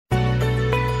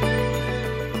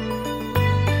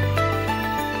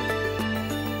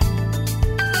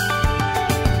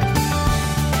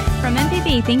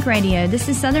MPB Think Radio. This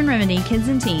is Southern Remedy Kids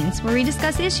and Teens, where we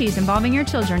discuss issues involving your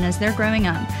children as they're growing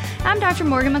up. I'm Dr.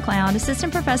 Morgan McLeod,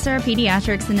 Assistant Professor of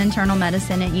Pediatrics and Internal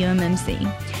Medicine at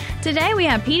UMMC. Today we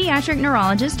have pediatric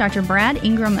neurologist Dr. Brad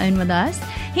Ingram on with us.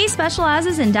 He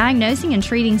specializes in diagnosing and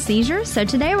treating seizures, so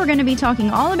today we're going to be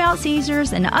talking all about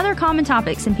seizures and other common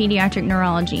topics in pediatric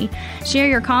neurology. Share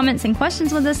your comments and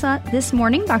questions with us this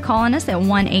morning by calling us at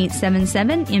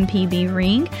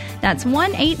 1-877-MPB-RING. That's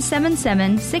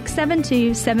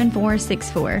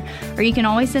 1-877-672-7464. Or you can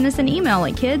always send us an email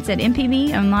at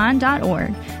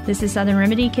kids@mpbonline.org. This is Southern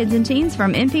Remedy Kids and Teens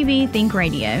from MPB Think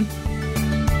Radio.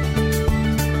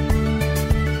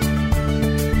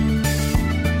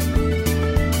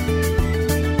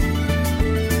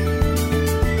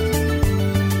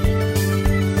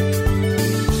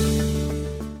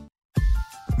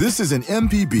 This is an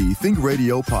MPB Think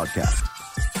Radio podcast.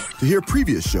 To hear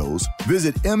previous shows,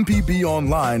 visit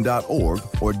mpbonline.org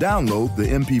or download the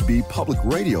MPB Public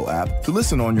Radio app to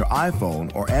listen on your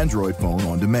iPhone or Android phone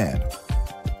on demand.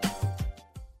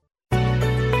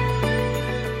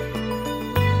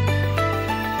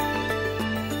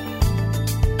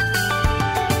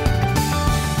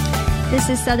 This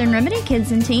is Southern Remedy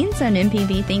Kids and Teens on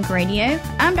MPB Think Radio.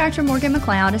 I'm Dr. Morgan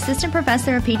McLeod, Assistant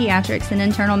Professor of Pediatrics and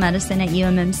Internal Medicine at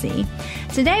UMMC.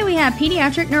 Today we have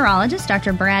pediatric neurologist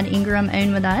Dr. Brad Ingram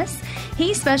on with us.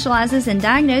 He specializes in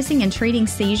diagnosing and treating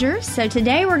seizures. So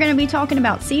today we're going to be talking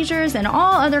about seizures and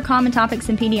all other common topics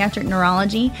in pediatric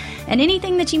neurology and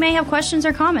anything that you may have questions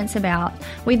or comments about.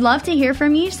 We'd love to hear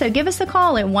from you, so give us a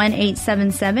call at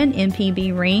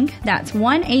 1-877-MPB-RING. That's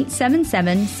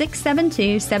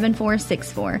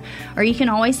 1-877-672-7464. Or you can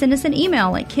always send us an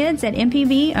email at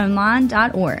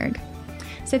kids@mpbonline.org.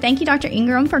 So thank you, Dr.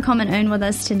 Ingram, for coming on with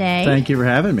us today. Thank you for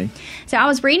having me. So I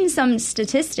was reading some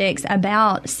statistics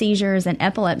about seizures and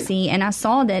epilepsy, and I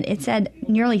saw that it said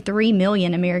nearly 3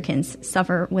 million Americans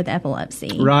suffer with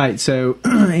epilepsy. Right. So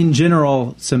in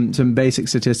general, some basic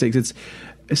statistics.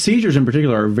 Seizures in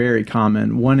particular are very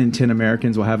common. 1 in 10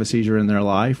 Americans will have a seizure in their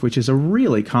life, which is a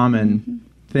really common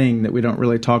thing that we don't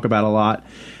really talk about a lot.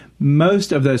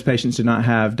 Most of those patients do not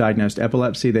have diagnosed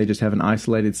epilepsy. They just have an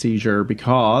isolated seizure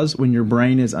because when your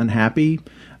brain is unhappy,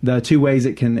 the two ways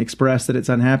it can express that it's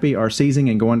unhappy are seizing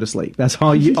and going to sleep. That's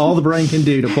all the brain can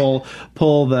do to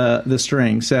pull the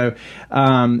string. So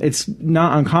it's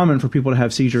not uncommon for people to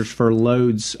have seizures for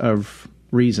loads of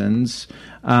reasons,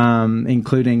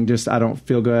 including just I don't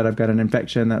feel good, I've got an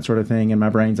infection, that sort of thing, and my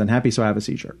brain's unhappy, so I have a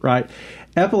seizure, right?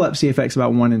 Epilepsy affects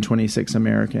about 1 in 26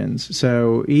 Americans.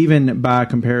 So even by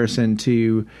comparison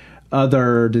to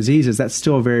other diseases, that's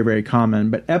still very, very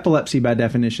common. But epilepsy, by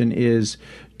definition, is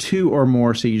 2 or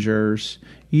more seizures,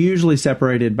 usually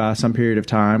separated by some period of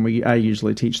time. I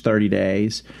usually teach 30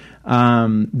 days.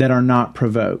 That are not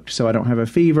provoked. So I don't have a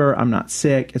fever, I'm not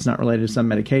sick, it's not related to some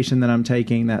medication that I'm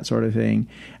taking, that sort of thing.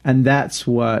 And that's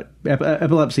what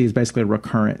epilepsy is, basically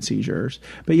recurrent seizures.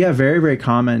 But yeah, very, very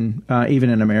common even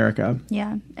in America.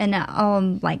 Yeah. And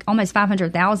like almost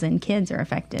 500,000 kids are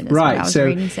affected. Is right. What I was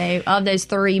reading. So of those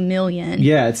 3 million.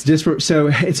 Yeah, it's disparate. So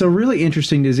it's a really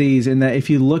interesting disease in that if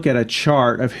you look at a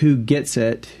chart of who gets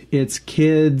it, it's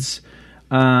kids.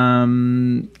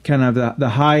 Kind of the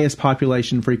highest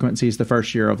population frequency is the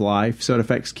first year of life, so it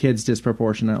affects kids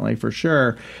disproportionately for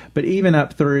sure. But even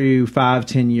up through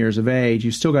 5-10 years of age,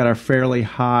 you still got a fairly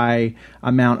high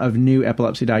amount of new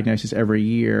epilepsy diagnoses every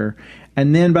year.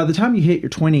 And then by the time you hit your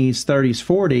 20s, 30s,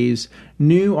 40s,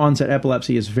 new onset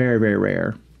epilepsy is very, very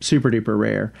rare, super duper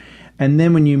rare. And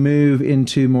then when you move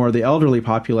into more of the elderly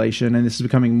population, and this is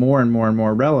becoming more and more and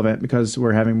more relevant because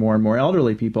we're having more and more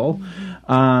elderly people,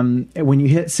 when you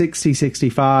hit 60,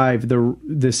 65,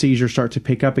 the seizures start to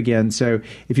pick up again. So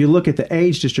if you look at the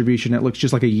age distribution, it looks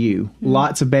just like a U.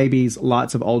 Lots of babies,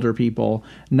 lots of older people,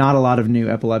 not a lot of new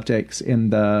epileptics in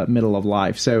the middle of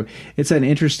life. So it's an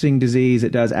interesting disease.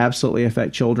 It does absolutely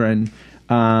affect children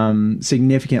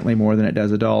significantly more than it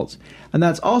does adults. And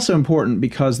that's also important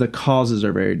because the causes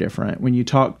are very different. When you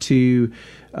talk to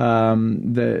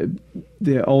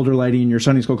the older lady in your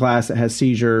Sunday school class that has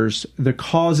seizures, the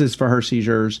causes for her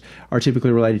seizures are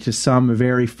typically related to some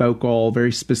very focal,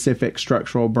 very specific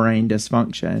structural brain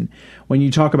dysfunction. When you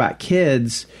talk about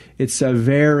kids, it's a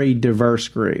very diverse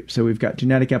group. So we've got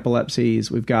genetic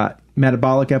epilepsies, we've got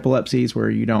metabolic epilepsies where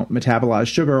you don't metabolize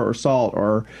sugar or salt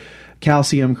or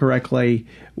calcium correctly.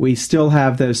 We still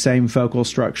have those same focal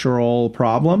structural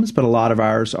problems, but a lot of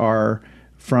ours are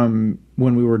from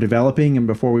when we were developing and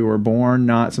before we were born,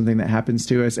 not something that happens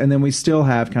to us. And then we still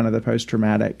have kind of the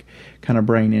post-traumatic kind of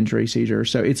brain injury seizure.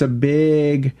 So it's a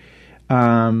big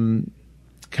kind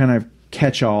of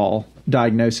catch-all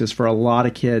diagnosis for a lot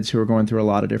of kids who are going through a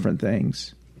lot of different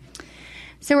things.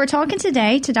 So we're talking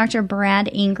today to Dr. Brad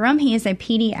Ingram. He is a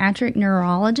pediatric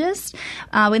neurologist.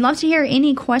 We'd love to hear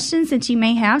any questions that you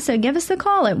may have, so give us a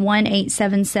call at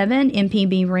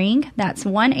 1-877-MPB-RING. That's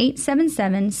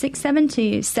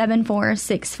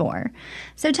 1-877-672-7464.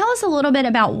 So tell us a little bit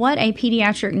about what a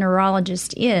pediatric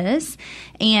neurologist is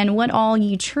and what all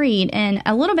you treat, and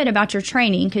a little bit about your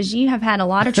training, because you have had a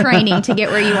lot of training to get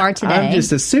where you are today. I'm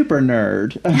just a super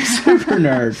nerd.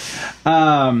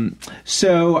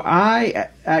 So I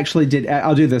actually did.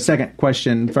 I'll do the second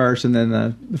question first, and then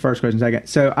the first question second.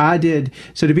 So to be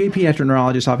a pediatric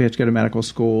neurologist, obviously you have to go to medical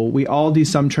school. We all do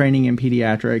some training in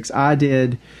pediatrics. I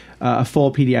did a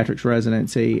full pediatrics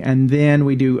residency, and then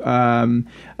we do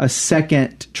a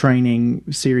second training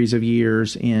series of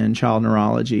years in child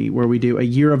neurology, where we do a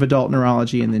year of adult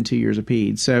neurology and then 2 years of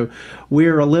peds. So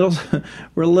we're a little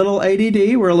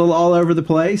ADD. We're a little all over the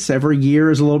place. Every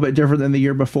year is a little bit different than the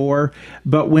year before.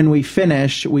 But when we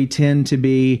finish, we tend to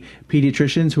be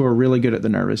pediatricians who are really good at the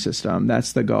nervous system.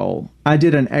 That's the goal. I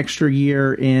did an extra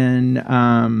year in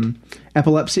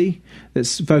epilepsy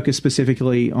that's focused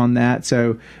specifically on that.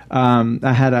 So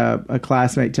I had a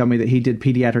classmate tell me that he did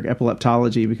pediatric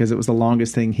epileptology because it was the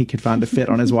longest thing he could find to fit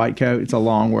on his white coat. It's a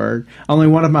long word. Only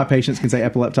one of my patients can say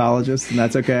epileptologist, and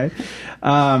that's okay.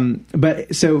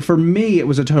 But so for me, it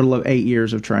was a total of 8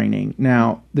 years of training.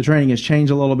 Now, the training has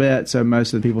changed a little bit, so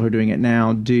most of the people who are doing it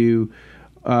now do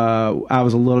I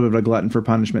was a little bit of a glutton for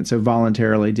punishment, so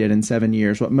voluntarily did in 7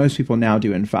 years what most people now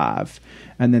do in 5.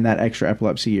 And then that extra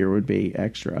epilepsy year would be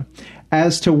extra.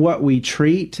 As to what we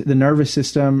treat, the nervous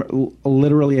system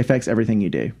literally affects everything you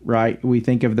do, right? We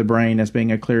think of the brain as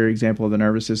being a clear example of the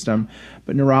nervous system,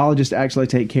 but neurologists actually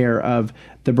take care of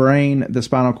the brain, the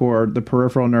spinal cord, the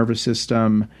peripheral nervous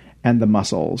system, and the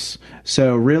muscles.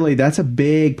 So really, that's a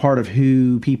big part of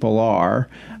who people are.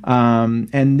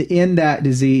 And in that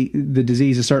disease, the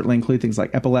diseases certainly include things like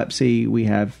epilepsy. We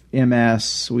have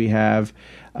MS. We have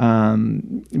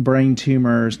brain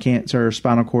tumors, cancer,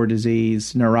 spinal cord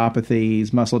disease,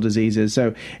 neuropathies, muscle diseases.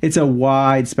 So it's a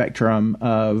wide spectrum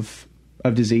of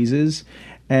diseases.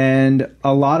 And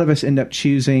a lot of us end up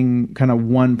choosing kind of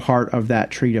one part of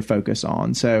that tree to focus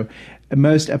on. So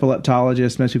most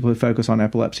epileptologists, most people who focus on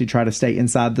epilepsy, try to stay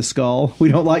inside the skull. We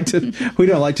don't like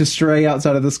to stray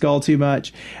outside of the skull too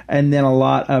much. And then a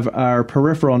lot of our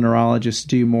peripheral neurologists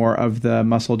do more of the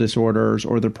muscle disorders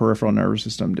or the peripheral nervous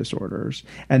system disorders.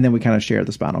 And then we kind of share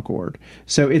the spinal cord.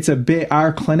 So it's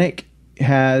our clinic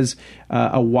has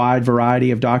a wide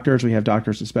variety of doctors. We have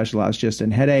doctors that specialize just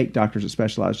in headache, doctors that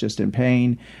specialize just in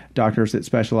pain, doctors that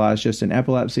specialize just in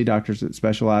epilepsy, doctors that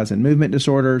specialize in movement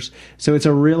disorders. So it's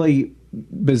a really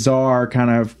bizarre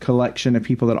kind of collection of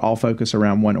people that all focus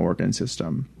around one organ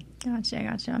system.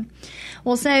 Gotcha.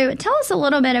 Well, so tell us a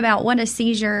little bit about what a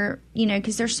seizure,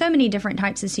 because there's so many different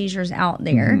types of seizures out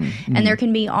there, and there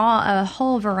can be a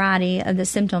whole variety of the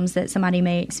symptoms that somebody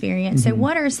may experience. So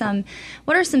what are some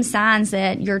signs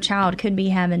that your child could be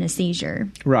having a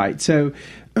seizure? Right. So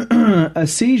a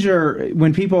seizure,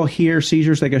 when people hear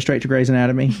seizures, they go straight to Grey's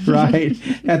Anatomy, right?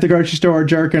 At the grocery store,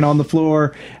 jerking on the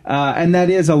floor. And that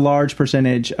is a large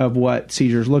percentage of what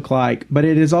seizures look like, but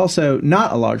it is also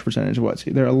not a large percentage of what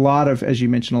there are a lot of, as you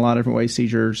mentioned, a lot of different ways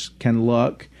seizures can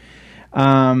look.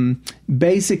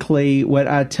 Basically, what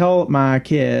I tell my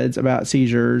kids about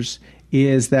seizures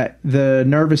is that the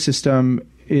nervous system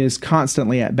is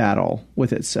constantly at battle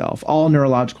with itself. All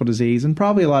neurological disease and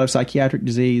probably a lot of psychiatric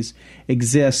disease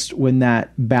exists when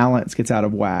that balance gets out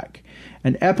of whack.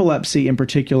 And epilepsy in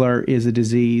particular is a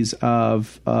disease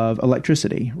of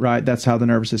electricity, right? That's how the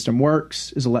nervous system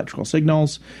works, is electrical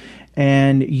signals.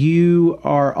 And you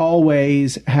are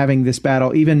always having this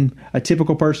battle. Even a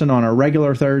typical person on a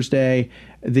regular Thursday,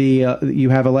 you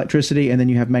have electricity and then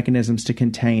you have mechanisms to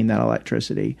contain that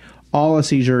electricity. All a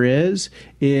seizure is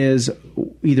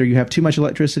either you have too much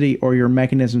electricity or your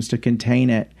mechanisms to contain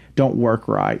it don't work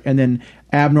right. And then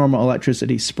abnormal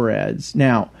electricity spreads.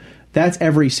 Now, that's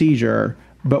every seizure,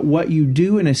 but what you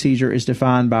do in a seizure is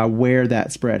defined by where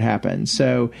that spread happens.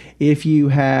 So if you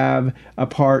have a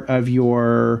part of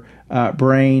your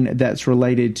brain that's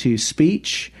related to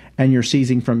speech and you're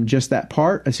seizing from just that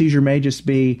part, a seizure may just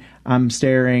be, I'm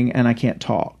staring and I can't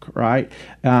talk, right?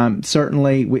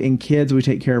 Certainly in kids, we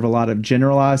take care of a lot of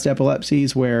generalized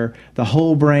epilepsies where the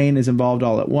whole brain is involved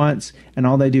all at once and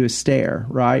all they do is stare,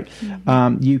 right?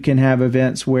 Mm-hmm. You can have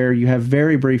events where you have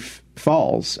very brief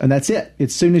falls and that's it.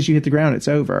 As soon as you hit the ground, it's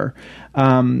over.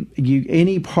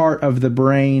 Any part of the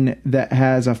brain that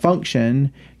has a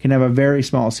function can have a very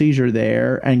small seizure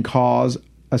there and cause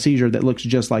a seizure that looks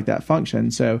just like that function.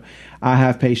 So I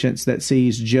have patients that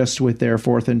seize just with their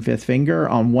fourth and fifth finger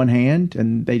on one hand,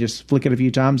 and they just flick it a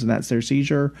few times, and that's their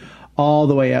seizure, all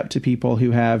the way up to people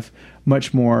who have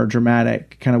much more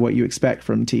dramatic, kind of what you expect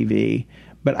from TV.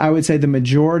 But I would say the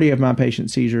majority of my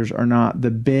patient seizures are not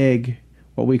the big,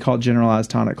 what we call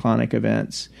generalized tonic-clonic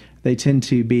events. They tend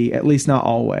to be, at least not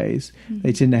always,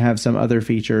 they tend to have some other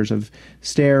features of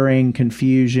staring,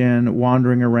 confusion,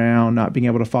 wandering around, not being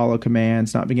able to follow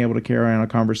commands, not being able to carry on a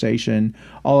conversation.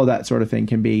 All of that sort of thing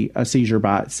can be a seizure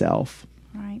by itself.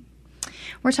 Right.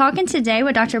 We're talking today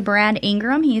with Dr. Brad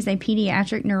Ingram. He is a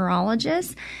pediatric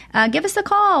neurologist. Give us a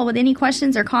call with any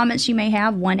questions or comments you may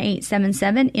have,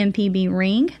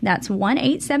 1-877-MPB-RING. That's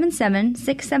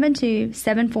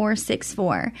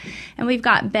 1-877-672-7464. And we've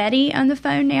got Betty on the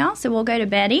phone now, so we'll go to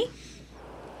Betty.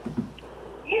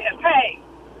 Yes, hey.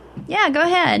 Yeah, go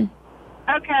ahead.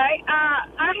 Okay, I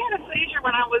had a seizure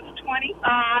when I was 25.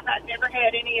 I'd never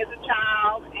had any as a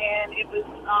child, and it was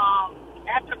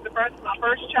after the birth of my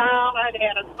first child. I'd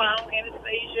had a spinal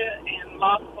anesthesia and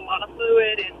lost a lot of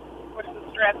fluid, and of course the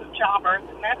stress of childbirth.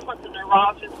 And that's what the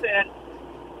neurologist said,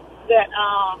 that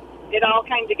it all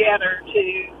came together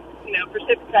to,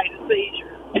 precipitate a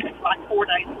seizure. Like 4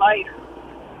 days later.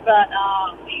 But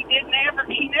he never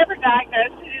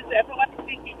diagnosed it as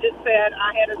epilepsy. He just said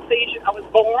I had a seizure. I was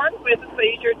born with a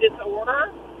seizure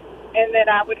disorder, and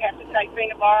that I would have to take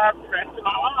phenobarb the rest of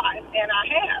my life. And I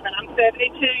have, and I'm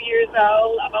 72 years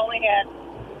old. I've only had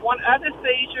one other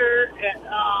seizure at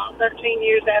 13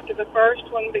 years after the first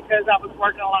one because I was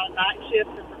working a lot of night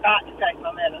shifts and forgot to take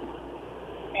my medicine.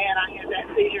 And I had that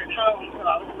seizure at home, so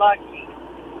I was lucky.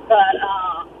 But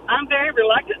I'm very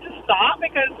reluctant to stop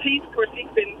because he's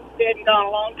been dead and gone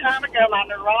a long time ago, my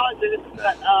neurologist.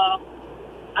 But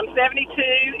I'm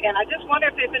 72, and I just wonder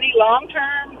if there's any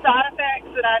long-term side effects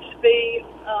that I should be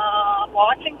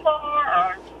watching for,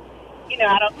 or,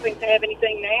 I don't think they have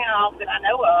anything now that I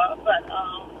know of, but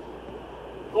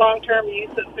long-term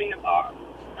use of phenobarb.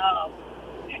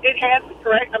 It has the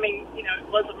correct,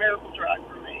 it was a miracle drug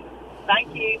for me.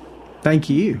 Thank you. Thank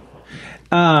you.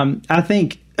 I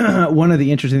think one of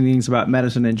the interesting things about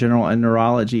medicine in general and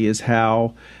neurology is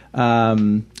how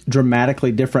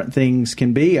dramatically different things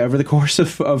can be over the course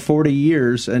of 40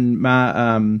 years. And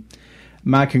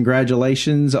my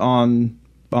congratulations on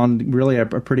really a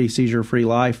pretty seizure-free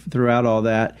life throughout all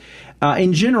that.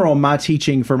 In general, my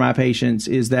teaching for my patients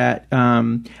is that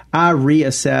I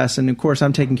reassess, and of course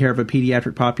I'm taking care of a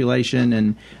pediatric population,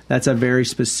 and that's a very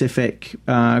specific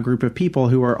group of people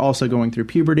who are also going through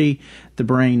puberty. The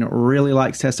brain really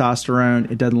likes testosterone.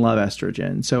 It doesn't love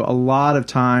estrogen. So a lot of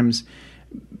times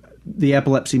the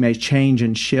epilepsy may change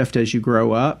and shift as you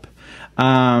grow up.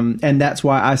 And that's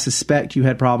why I suspect you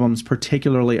had problems,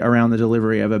 particularly around the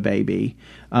delivery of a baby.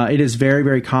 It is very,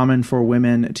 very common for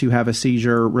women to have a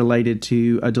seizure related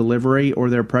to a delivery or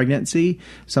their pregnancy.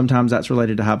 Sometimes that's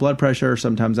related to high blood pressure.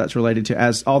 Sometimes that's related to,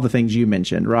 as all the things you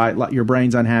mentioned, right? Like your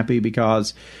brain's unhappy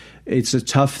because it's a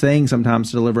tough thing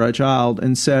sometimes to deliver a child.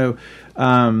 And so,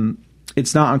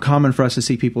 it's not uncommon for us to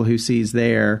see people who seize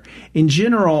there. In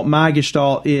general, my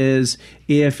gestalt is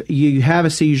if you have a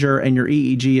seizure and your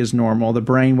EEG is normal, the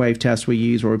brainwave test we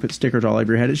use where we put stickers all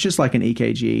over your head, it's just like an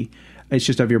EKG. It's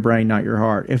just of your brain, not your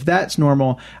heart. If that's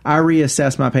normal, I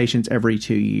reassess my patients every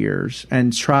 2 years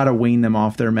and try to wean them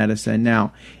off their medicine.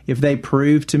 Now, if they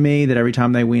prove to me that every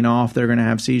time they wean off, they're going to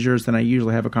have seizures, then I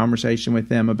usually have a conversation with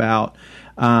them about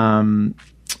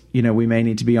we may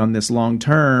need to be on this long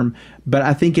term, but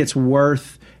I think it's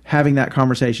worth having that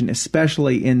conversation,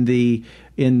 especially in the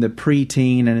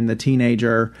preteen and in the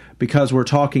teenager, because we're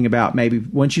talking about maybe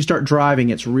once you start driving,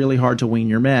 it's really hard to wean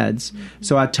your meds. Mm-hmm.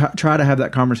 So I try to have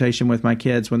that conversation with my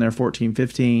kids when they're 14,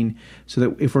 15, so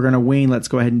that if we're going to wean, let's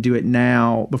go ahead and do it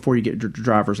now before you get your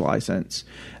driver's license.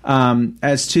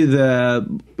 As to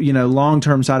the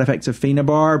long-term side effects of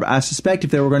phenobarb, I suspect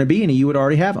if there were going to be any, you would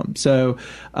already have them. So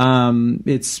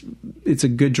it's a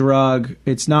good drug.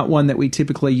 It's not one that we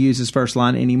typically use as first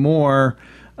line anymore.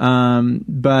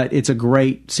 But it's a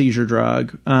great seizure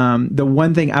drug. The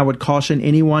one thing I would caution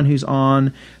anyone who's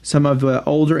on some of the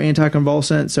older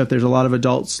anticonvulsants, so if there's a lot of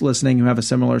adults listening who have a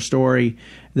similar story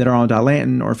that are on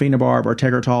Dilantin or phenobarb or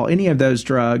Tegretol, any of those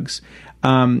drugs,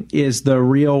 is the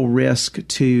real risk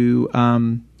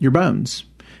to your bones.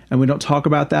 And we don't talk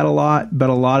about that a lot, but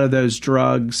a lot of those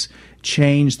drugs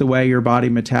change the way your body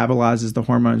metabolizes the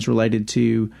hormones related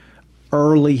to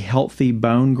early healthy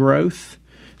bone growth.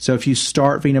 So if you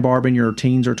start phenobarb in your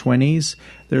teens or 20s,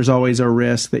 there's always a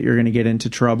risk that you're going to get into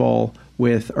trouble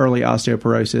with early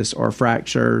osteoporosis or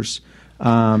fractures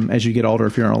as you get older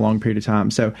if you're in a long period of time.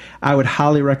 So I would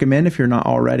highly recommend, if you're not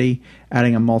already,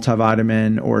 adding a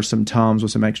multivitamin or some Tums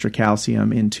with some extra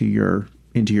calcium into your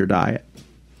diet.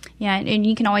 Yeah, and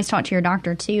you can always talk to your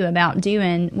doctor, too, about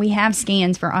we have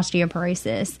scans for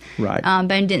osteoporosis, right?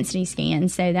 Bone density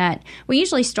scans, so that we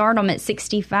usually start them at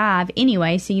 65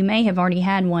 anyway, so you may have already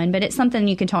had one, but it's something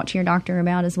you can talk to your doctor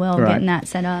about as well, right. Getting that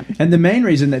set up. And the main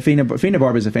reason that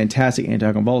phenobarb is a fantastic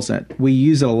anticonvulsant, we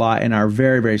use it a lot in our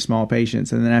very, very small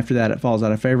patients, and then after that it falls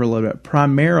out of favor a little bit,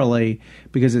 primarily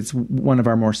because it's one of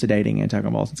our more sedating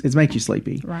anticonvulsants. It makes you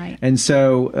sleepy. Right. And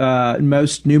so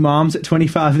most new moms at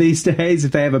 25 these days,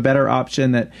 if they have a better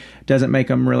option that doesn't make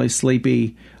them really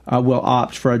sleepy, will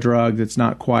opt for a drug that's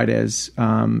not quite as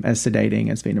sedating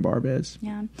as phenobarb is.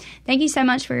 Yeah. Thank you so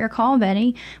much for your call,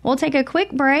 Betty. We'll take a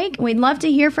quick break. We'd love to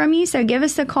hear from you, so give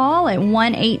us a call at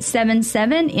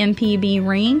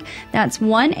 1-877-MPB-RING. That's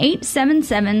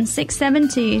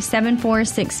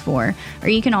 1-877-672-7464. Or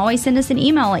you can always send us an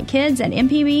email at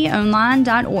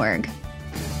kids@mpbonline.org.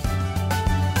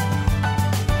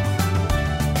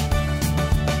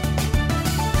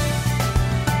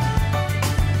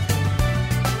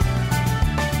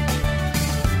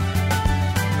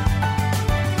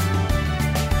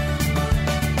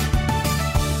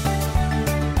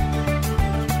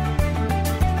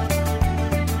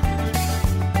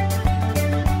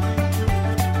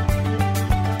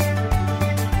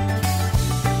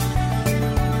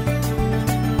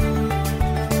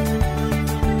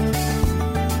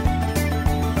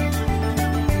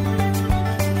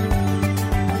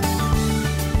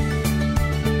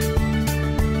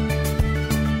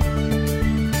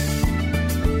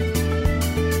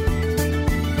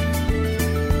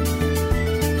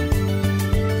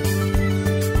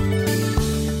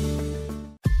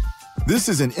 This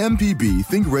is an MPB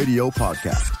Think Radio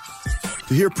podcast.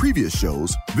 To hear previous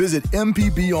shows, visit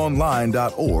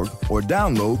mpbonline.org or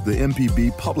download the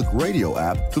MPB Public Radio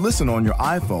app to listen on your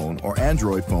iPhone or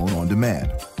Android phone on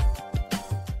demand.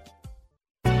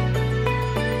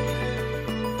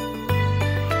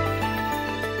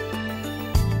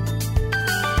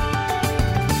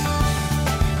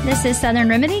 This is Southern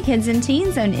Remedy Kids and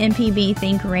Teens on MPB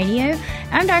Think Radio.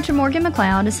 I'm Dr. Morgan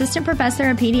McLeod, Assistant Professor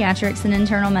of Pediatrics and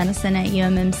Internal Medicine at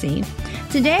UMMC.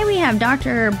 Today we have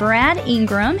Dr. Brad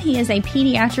Ingram. He is a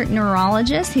pediatric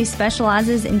neurologist who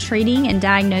specializes in treating and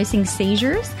diagnosing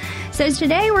seizures. So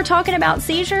today we're talking about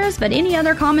seizures, but any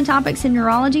other common topics in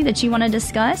neurology that you want to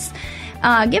discuss,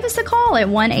 give us a call at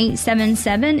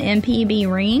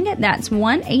 1-877-MPB-RING. That's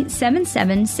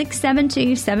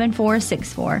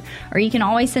 1-877-672-7464. Or you can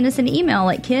always send us an email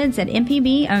at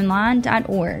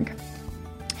kids@mpbonline.org.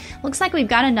 Looks like we've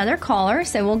got another caller,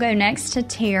 so we'll go next to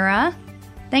Tara.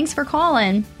 Thanks for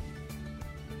calling.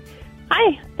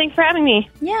 Hi, thanks for having me.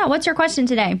 Yeah, what's your question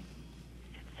today?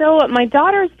 So my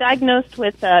daughter's diagnosed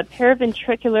with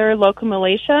paraventricular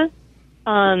locomalacia.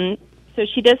 So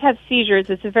she does have seizures.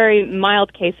 It's a very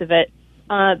mild case of it.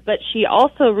 But she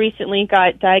also recently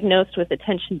got diagnosed with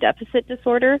attention deficit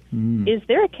disorder. Is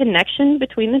there a connection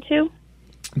between the two?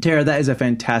 Tara, that is a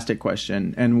fantastic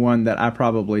question, and one that I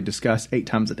probably discuss 8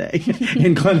 times a day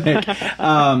in clinic.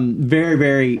 Very,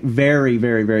 very, very,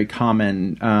 very, very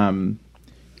common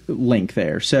link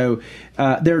there. So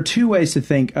there are 2 ways to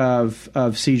think of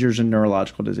seizures and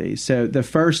neurological disease. So the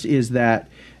first is that,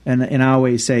 and I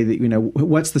always say that,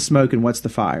 what's the smoke and what's the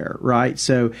fire, right?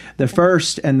 So the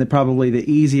first and probably the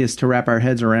easiest to wrap our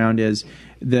heads around is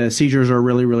the seizures are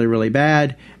really, really, really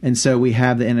bad, and so we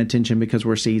have the inattention because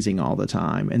we're seizing all the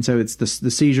time. And so it's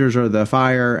the seizures are the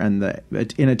fire, and the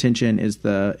inattention is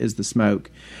the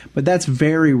smoke. But that's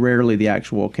very rarely the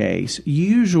actual case.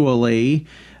 Usually,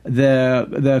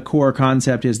 the core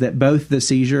concept is that both the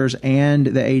seizures and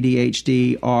the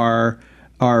ADHD are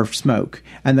smoke,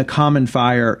 and the common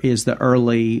fire is the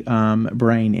early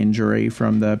brain injury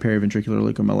from the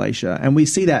paraventricular leukomalacia. And we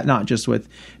see that not just with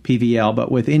PVL,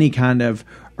 but with any kind of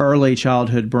early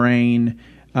childhood brain.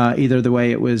 Either the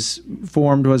way it was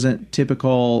formed wasn't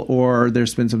typical, or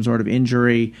there's been some sort of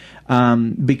injury,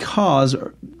 because,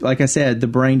 like I said, the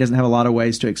brain doesn't have a lot of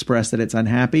ways to express that it's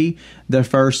unhappy. The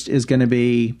first is going to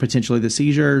be potentially the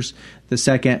seizures. The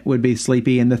second would be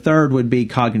sleepy, and the third would be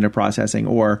cognitive processing,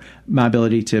 or my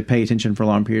ability to pay attention for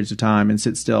long periods of time and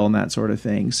sit still and that sort of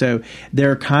thing. So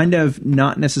they're kind of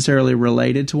not necessarily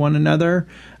related to one another,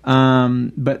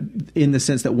 but in the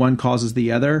sense that one causes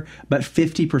the other. But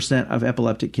 50% of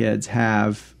epileptic kids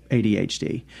have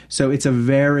ADHD. So it's a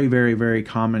very, very, very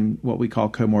common, what we call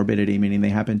comorbidity, meaning they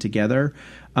happen together.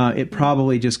 It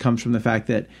probably just comes from the fact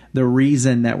that the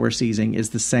reason that we're seizing is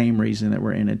the same reason that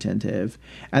we're inattentive.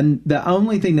 And the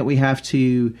only thing that we have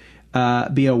to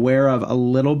be aware of a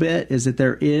little bit is that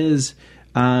there is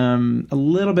a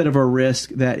little bit of a risk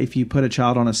that if you put a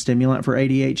child on a stimulant for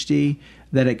ADHD,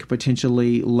 that it could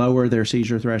potentially lower their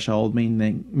seizure threshold,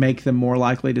 meaning make them more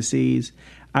likely to seize.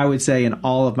 I would say in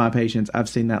all of my patients, I've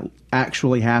seen that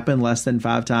actually happen less than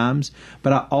 5 times.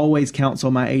 But I always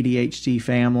counsel my ADHD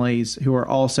families, who are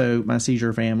also my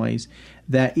seizure families,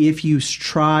 that if you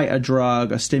try a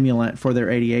drug, a stimulant for their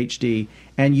ADHD,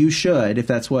 and you should, if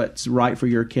that's what's right for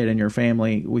your kid and your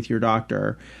family with your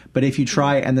doctor, but if you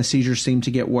try it and the seizures seem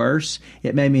to get worse,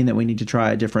 it may mean that we need to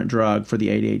try a different drug for the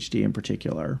ADHD in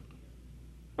particular.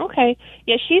 Okay.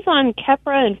 Yeah, she's on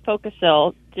Keppra and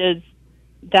Focusil. Does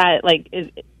that,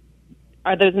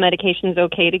 are those medications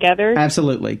okay together?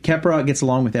 Absolutely. Keppra gets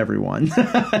along with everyone.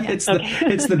 It's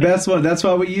the best one. That's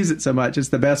why we use it so much. It's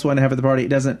the best one to have at the party.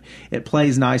 It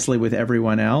plays nicely with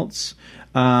everyone else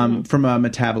from a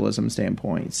metabolism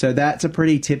standpoint. So that's a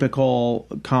pretty typical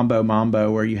combo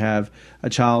mambo where you have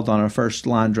a child on a first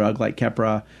line drug like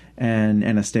Keppra and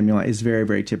a stimulant is very,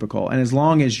 very typical. And as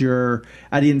long as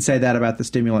I didn't say that about the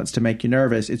stimulants to make you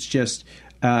nervous. It's just,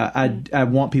 I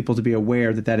want people to be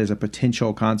aware that is a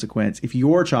potential consequence. If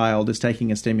your child is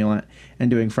taking a stimulant and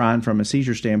doing fine from a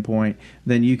seizure standpoint,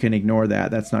 then you can ignore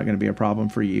that. That's not going to be a problem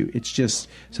for you. It's just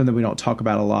something we don't talk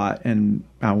about a lot, and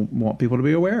I want people to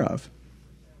be aware of.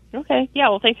 Okay. Yeah,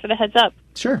 well, thanks for the heads up.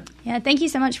 Sure. Yeah, thank you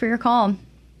so much for your call.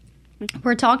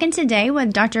 We're talking today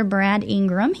with Dr. Brad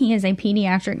Ingram. He is a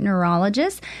pediatric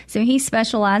neurologist, so he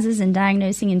specializes in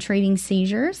diagnosing and treating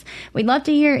seizures. We'd love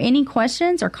to hear any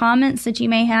questions or comments that you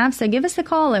may have, so give us a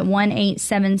call at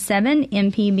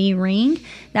 1-877-MPB-RING.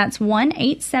 That's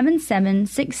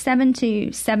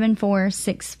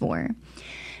 1-877-672-7464.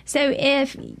 So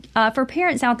if for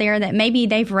parents out there that maybe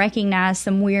they've recognized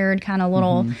some weird kind of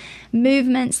little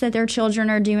movements that their children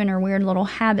are doing or weird little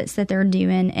habits that they're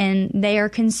doing, and they are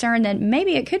concerned that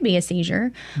maybe it could be a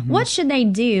seizure, what should they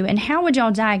do, and how would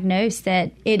y'all diagnose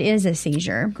that it is a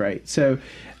seizure? Great. So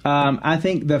I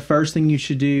think the first thing you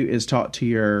should do is talk to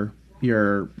your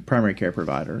primary care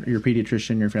provider, your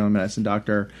pediatrician, your family medicine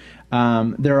doctor.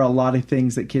 There are a lot of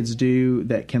things that kids do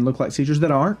that can look like seizures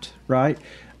that aren't, right?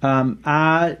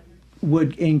 I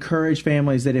would encourage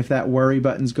families that if that worry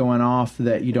button's going off,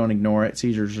 that you don't ignore it.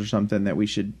 Seizures are something that we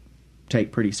should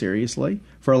take pretty seriously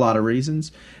for a lot of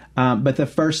reasons. But the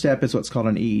first step is what's called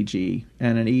an EEG.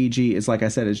 And an EEG is, like I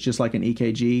said, is just like an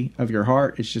EKG of your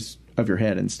heart. It's just of your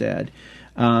head instead.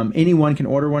 Anyone can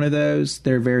order one of those.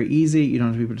 They're very easy. You don't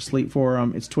have people to sleep for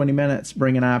them. It's 20 minutes.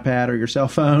 Bring an iPad or your cell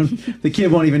phone. The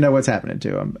kid won't even know what's happening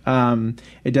to them.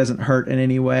 It doesn't hurt in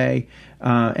any way.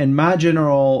 And my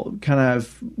general kind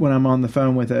of, when I'm on the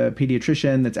phone with a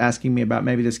pediatrician that's asking me about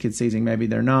maybe this kid's seizing, maybe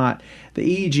they're not, the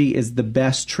EEG is the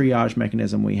best triage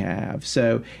mechanism we have.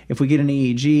 So if we get an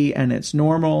EEG and it's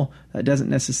normal, that doesn't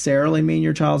necessarily mean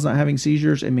your child's not having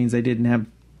seizures. It means they didn't have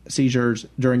seizures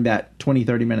during that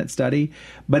 20-30 minute study.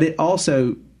 But it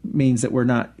also means that we're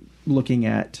not looking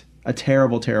at a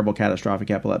terrible catastrophic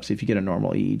epilepsy if you get a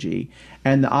normal EEG.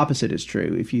 And the opposite is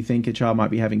true. If you think a child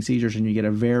might be having seizures and you get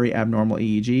a very abnormal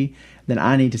EEG, then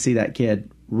I need to see that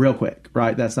kid real quick,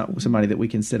 right? That's not somebody that we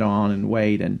can sit on and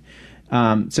wait. And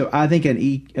so I think an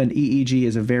EEG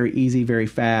is a very easy, very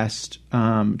fast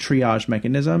triage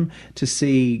mechanism to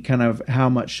see kind of how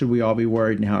much should we all be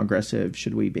worried and how aggressive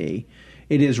should we be.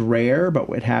 It is rare, but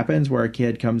what happens where a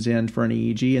kid comes in for an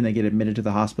EEG and they get admitted to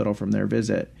the hospital from their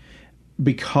visit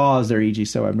because their EEG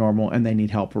is so abnormal and they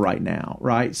need help right now,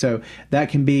 right? So that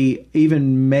can be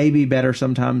even maybe better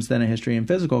sometimes than a history and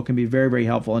physical. It can be very, very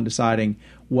helpful in deciding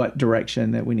what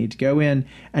direction that we need to go in.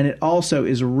 And it also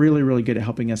is really, really good at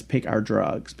helping us pick our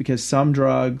drugs, because some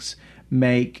drugs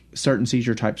make certain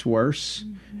seizure types worse.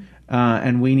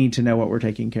 And we need to know what we're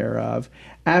taking care of.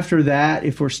 After that,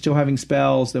 if we're still having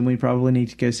spells, then we probably need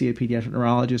to go see a pediatric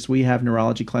neurologist. We have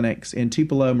neurology clinics in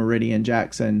Tupelo, Meridian,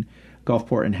 Jackson,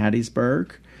 Gulfport, and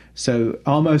Hattiesburg. So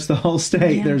almost the whole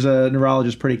state, there's a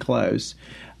neurologist pretty close.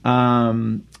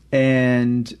 And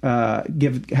have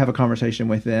a conversation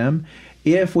with them.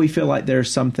 If we feel like there's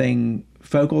something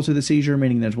focal to the seizure,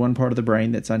 meaning there's one part of the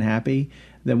brain that's unhappy,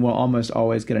 then we'll almost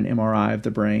always get an MRI of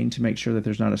the brain to make sure that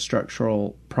there's not a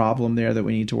structural problem there that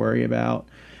we need to worry about.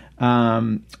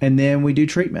 And then we do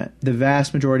treatment. The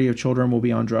vast majority of children will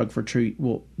be on drug for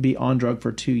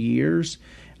 2 years.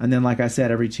 And then, like I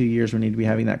said, every 2 years we need to be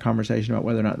having that conversation about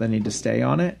whether or not they need to stay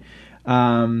on it.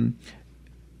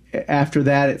 After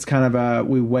that, it's kind of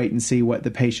we wait and see what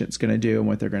the patient's going to do and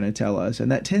what they're going to tell us. And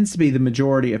that tends to be the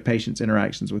majority of patients'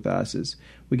 interactions with us is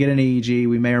we get an EEG,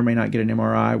 we may or may not get an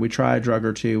MRI, we try a drug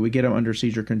or two, we get them under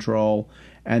seizure control,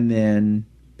 and then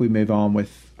we move on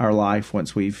with our life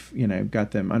once we've,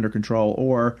 got them under control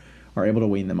or are able to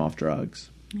wean them off drugs.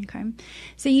 Okay.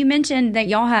 So you mentioned that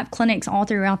y'all have clinics all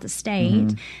throughout the state.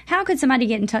 Mm-hmm. How could somebody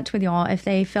get in touch with y'all if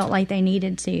they felt like they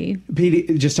needed to?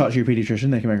 Just talk to your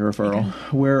pediatrician. They can make a referral.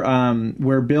 Okay.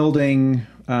 We're building,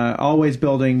 always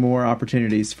building more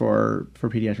opportunities for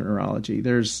pediatric neurology.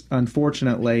 There's,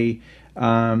 unfortunately,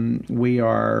 we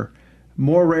are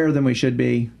more rare than we should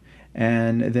be.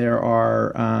 And there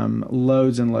are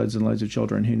loads and loads and loads of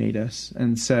children who need us.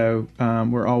 And so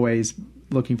we're always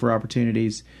looking for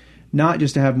opportunities, not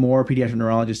just to have more pediatric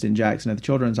neurologists in Jackson at the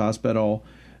Children's Hospital.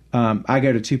 I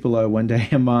go to Tupelo one day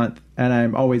a month, and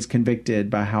I'm always convicted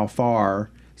by how far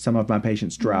some of my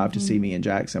patients drive to see me in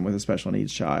Jackson with a special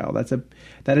needs child.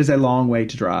 That is a long way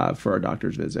to drive for a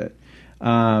doctor's visit.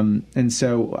 And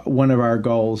so one of our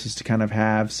goals is to kind of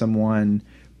have someone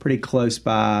pretty close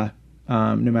by,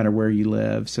 no matter where you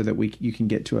live, so that you can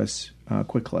get to us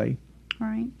quickly.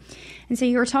 Right. And so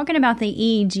you were talking about the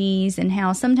EEGs and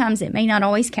how sometimes it may not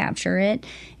always capture it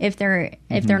if they're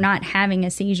not having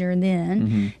a seizure then.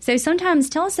 Mm-hmm. So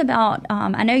sometimes tell us about,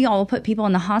 I know y'all will put people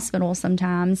in the hospital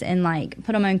sometimes and like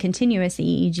put them on continuous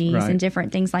EEGs and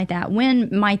different things like that.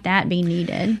 When might that be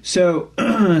needed? So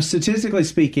statistically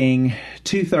speaking,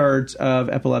 2/3 of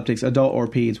epileptics, adult or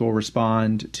peds, will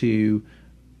respond to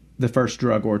the first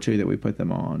drug or two that we put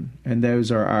them on. And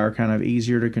those are our kind of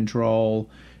easier to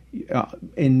control.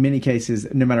 In many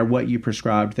cases, no matter what you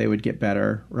prescribed, they would get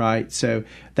better, right? So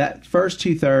that first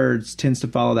 2/3 tends to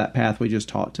follow that path we just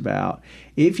talked about.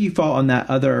 If you fall on that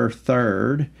other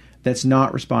third that's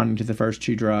not responding to the first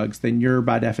two drugs, then you're,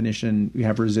 by definition, you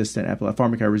have resistant epilepsy,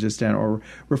 pharmacoresistant or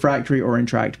refractory or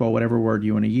intractable, whatever word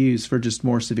you want to use, for just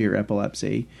more severe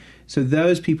epilepsy. So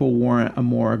those people warrant a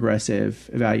more aggressive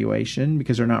evaluation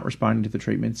because they're not responding to the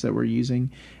treatments that we're using,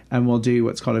 and we'll do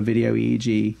what's called a video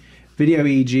EEG. Video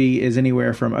EEG is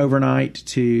anywhere from overnight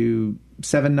to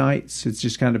 7 nights. It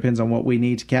just kind of depends on what we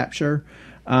need to capture.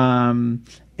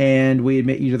 And we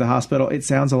admit you to the hospital. It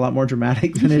sounds a lot more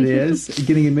dramatic than it is.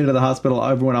 Getting admitted to the hospital,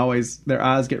 everyone always, their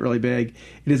eyes get really big.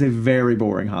 It is a very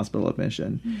boring hospital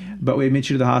admission. Mm-hmm. But we admit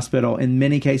you to the hospital. In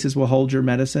many cases, we'll hold your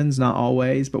medicines, not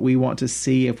always, but we want to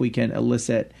see if we can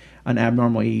elicit an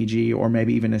abnormal EEG or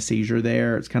maybe even a seizure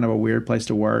there. It's kind of a weird place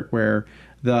to work where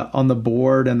on the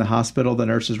board and the hospital, the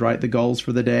nurses write the goals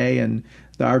for the day, and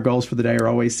our goals for the day are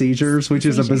always seizures, which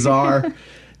is a bizarre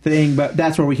thing, but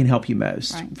that's where we can help you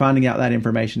most. Right. Finding out that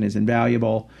information is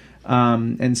invaluable.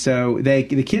 And so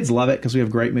the kids love it because we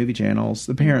have great movie channels.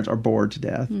 The parents are bored to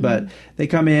death, but they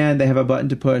come in, they have a button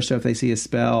to push, so if they see a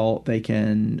spell, they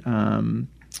can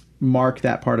mark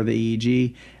that part of the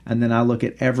EEG, and then I look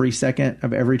at every second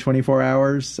of every 24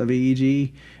 hours of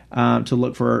EEG to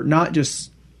look for not just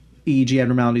EEG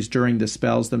abnormalities during the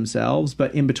spells themselves,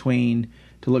 but in between,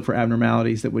 to look for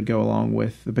abnormalities that would go along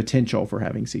with the potential for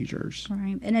having seizures.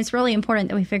 Right. And it's really important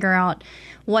that we figure out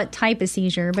what type of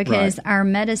seizure, because our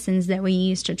medicines that we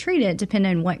use to treat it depend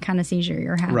on what kind of seizure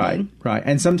you're having. Right.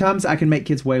 And sometimes I can make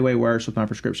kids way, way worse with my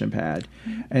prescription pad.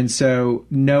 Mm-hmm. And so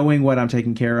knowing what I'm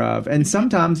taking care of, and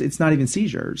sometimes it's not even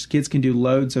seizures. Kids can do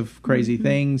loads of crazy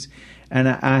things. And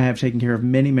I have taken care of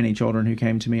many, many children who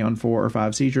came to me on 4 or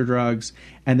 5 seizure drugs,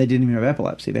 and they didn't even have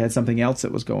epilepsy. They had something else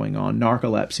that was going on,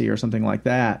 narcolepsy or something like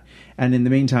that. And in the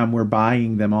meantime, we're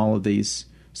buying them all of these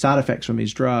side effects from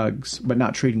these drugs, but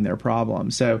not treating their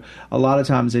problem. So a lot of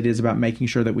times it is about making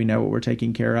sure that we know what we're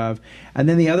taking care of. And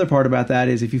then the other part about that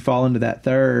is if you fall into that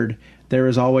third, there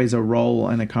is always a role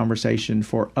and a conversation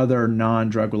for other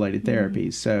non-drug related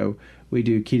therapies. So we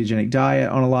do ketogenic diet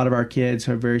on a lot of our kids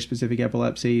who have very specific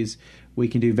epilepsies. We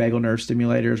can do vagal nerve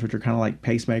stimulators, which are kind of like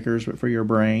pacemakers, but for your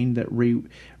brain, that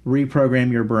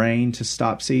reprogram your brain to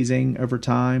stop seizing over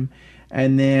time.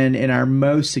 And then in our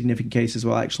most significant cases,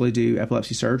 we'll actually do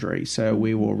epilepsy surgery. So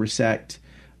we will resect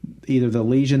either the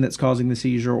lesion that's causing the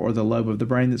seizure or the lobe of the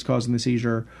brain that's causing the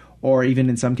seizure, or even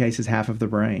in some cases half of the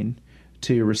brain,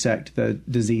 to resect the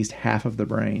diseased half of the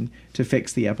brain to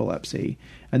fix the epilepsy.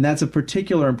 And that's of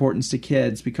particular importance to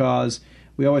kids because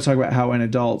we always talk about how in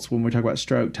adults, when we talk about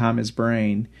stroke, time is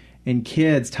brain. In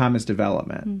kids, time is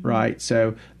development, right?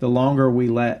 So the longer we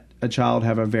let a child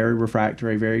have a very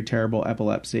refractory, very terrible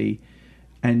epilepsy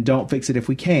and don't fix it if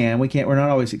we can, we're not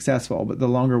always successful, but the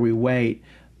longer we wait,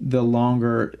 the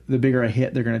bigger a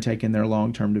hit they're going to take in their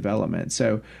long-term development.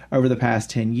 So over the past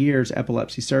 10 years,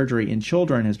 epilepsy surgery in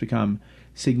children has become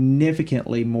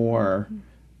significantly more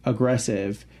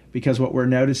aggressive, because what we're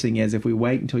noticing is if we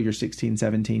wait until you're 16,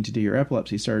 17 to do your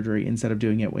epilepsy surgery, instead of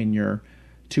doing it when you're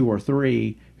 2 or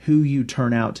 3, who you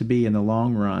turn out to be in the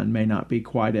long run may not be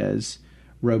quite as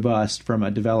robust from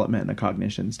a development and a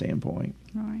cognition standpoint.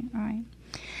 Right.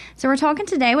 So we're talking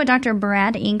today with Dr.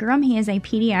 Brad Ingram. He is a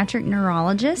pediatric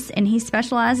neurologist, and he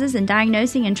specializes in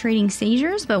diagnosing and treating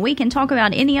seizures, but we can talk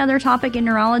about any other topic in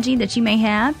neurology that you may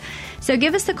have. So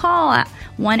give us a call at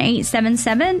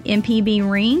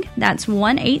 1-877-MPB-RING. That's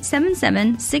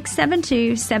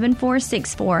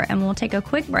 1-877-672-7464, and we'll take a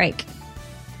quick break.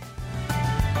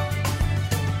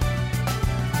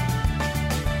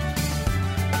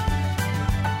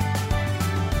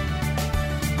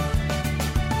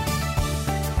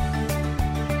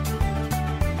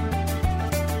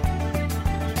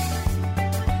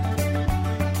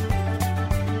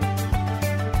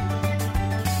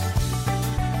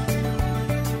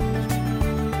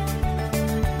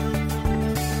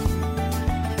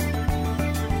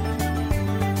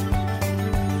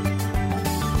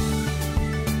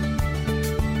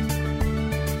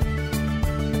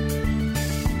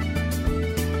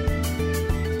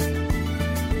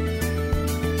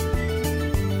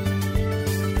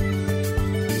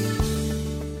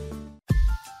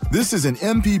 This is an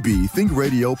MPB Think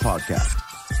Radio podcast.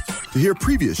 To hear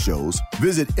previous shows,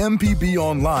 visit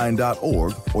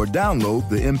mpbonline.org or download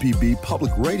the MPB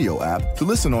Public Radio app to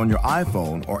listen on your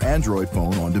iPhone or Android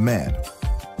phone on demand.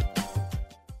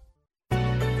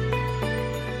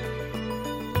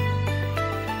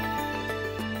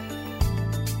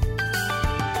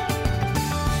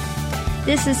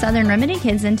 This is Southern Remedy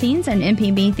Kids and Teens on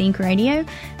MPB Think Radio.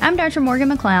 I'm Dr. Morgan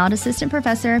McLeod, Assistant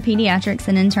Professor of Pediatrics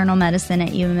and Internal Medicine at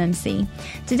UMMC.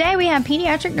 Today we have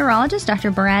pediatric neurologist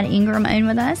Dr. Brad Ingram on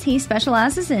with us. He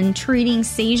specializes in treating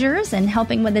seizures and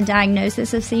helping with the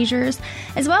diagnosis of seizures,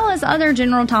 as well as other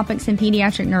general topics in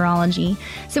pediatric neurology.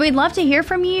 So we'd love to hear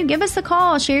from you. Give us a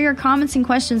call. Share your comments and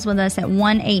questions with us at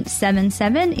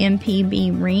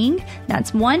 1-877-MPB-RING.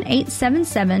 That's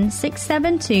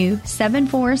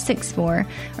 1-877-672-7464.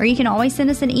 Or you can always send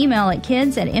us an email at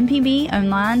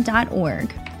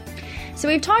kids@mpbonline.org. So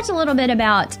we've talked a little bit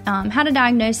about how to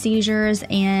diagnose seizures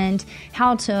and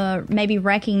how to maybe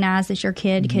recognize that your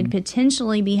kid could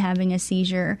potentially be having a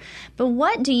seizure. But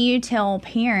what do you tell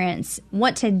parents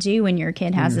what to do when your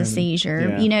kid has a seizure?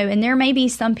 Yeah. You know, and there may be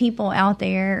some people out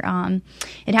there.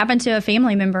 It happened to a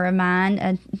family member of mine,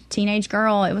 a teenage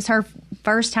girl. It was her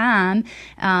first time.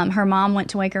 Her mom went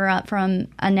to wake her up from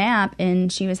a nap,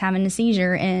 and she was having a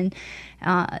seizure, and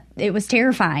it was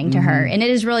terrifying to her, and it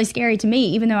is really scary to me.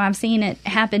 Even though I've seen it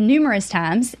happen numerous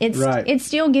times, it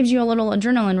still gives you a little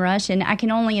adrenaline rush, and I can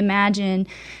only imagine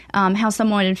how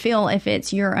someone would feel if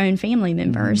it's your own family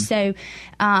member. So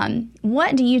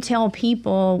what do you tell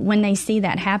people when they see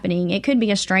that happening? It could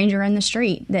be a stranger in the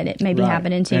street that it may be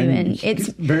happening to, and it's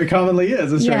very commonly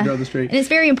is a stranger on the street. And it's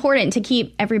very important to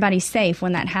keep everybody safe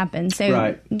when that happens.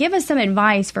 So give us some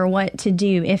advice for what to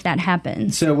do if that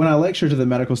happens. So when I lecture to the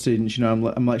medical students, you know,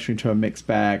 I'm lecturing to a mixed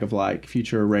bag of like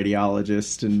future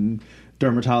radiologists and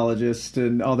dermatologists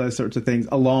and all those sorts of things,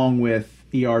 along with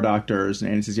ER doctors and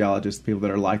anesthesiologists, people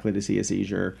that are likely to see a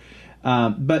seizure.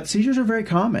 But seizures are very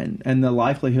common, and the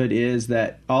likelihood is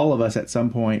that all of us at some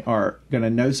point are going to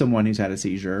know someone who's had a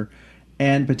seizure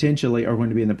and potentially are going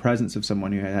to be in the presence of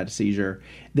someone who had a seizure.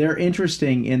 They're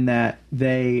interesting in that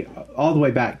they, all the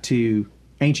way back to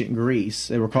ancient Greece,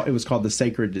 it was called the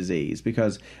sacred disease,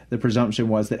 because the presumption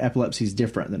was that epilepsy is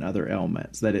different than other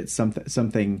ailments, that it's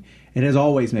something. It has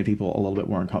always made people a little bit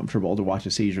more uncomfortable to watch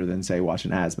a seizure than, say, watch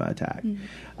an asthma attack.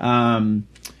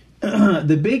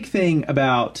 The big thing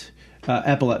about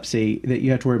epilepsy that you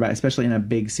have to worry about, especially in a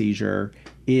big seizure,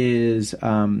 is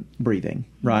breathing,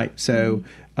 right? So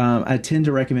I tend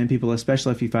to recommend people,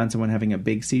 especially if you find someone having a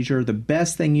big seizure, the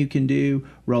best thing you can do,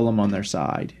 roll them on their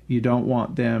side. You don't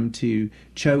want them to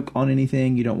choke on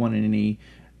anything. You don't want any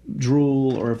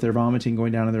drool, or if they're vomiting,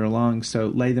 going down in their lungs. So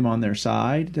lay them on their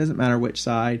side. It doesn't matter which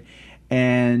side.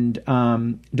 And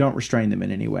don't restrain them in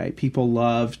any way. People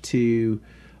love to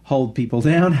hold people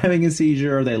down having a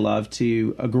seizure. They love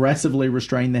to aggressively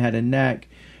restrain the head and neck.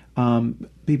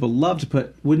 People love to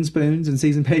put wooden spoons in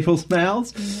seasoned people's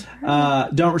mouths.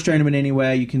 Don't restrain them in any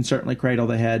way. You can certainly cradle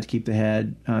the head to keep the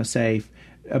head safe,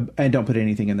 and don't put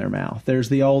anything in their mouth. There's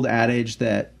the old adage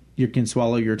that you can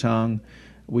swallow your tongue,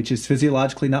 which is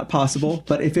physiologically not possible.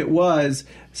 But if it was,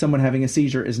 someone having a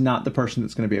seizure is not the person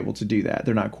that's going to be able to do that.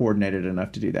 They're not coordinated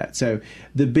enough to do that. So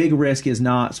the big risk is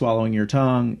not swallowing your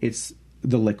tongue. It's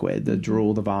the liquid, the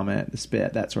drool, the vomit, the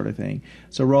spit, that sort of thing.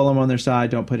 So roll them on their side.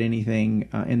 Don't put anything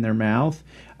in their mouth.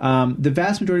 The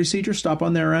vast majority of seizures stop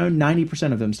on their own.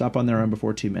 90% of them stop on their own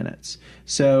before 2 minutes.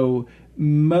 So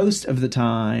most of the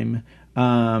time,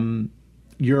 by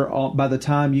the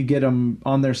time you get them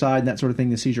on their side and that sort of thing,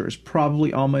 the seizure is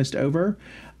probably almost over.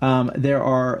 There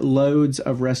are loads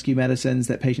of rescue medicines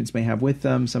that patients may have with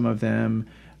them. Some of them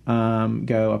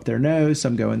go up their nose,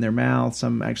 some go in their mouth,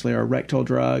 some actually are rectal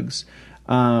drugs.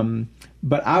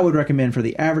 But I would recommend for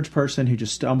the average person who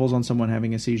just stumbles on someone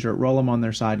having a seizure, roll them on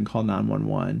their side and call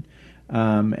 911.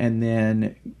 And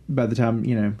then by the time,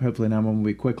 hopefully 911 will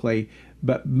be quickly.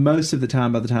 But most of the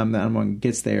time, by the time 911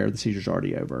 gets there, the seizure's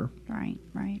already over. Right.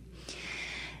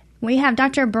 We have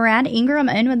Dr. Brad Ingram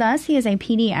in with us. He is a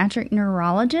pediatric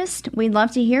neurologist. We'd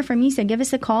love to hear from you, so give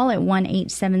us a call at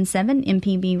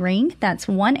 1-877-MPB-RING. That's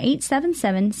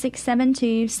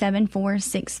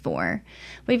 1-877-672-7464.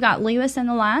 We've got Lewis on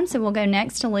the line, so we'll go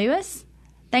next to Lewis.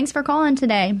 Thanks for calling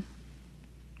today.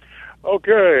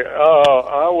 Okay,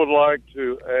 I would like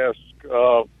to ask,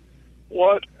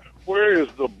 where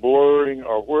is the blurring,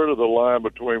 or where is the line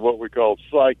between what we call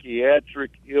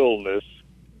psychiatric illness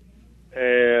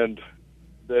and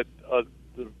that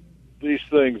these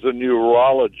things a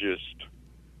neurologist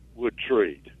would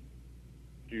treat?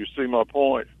 Do you see my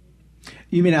point?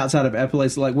 You mean outside of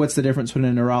epilepsy? Like, what's the difference between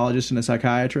a neurologist and a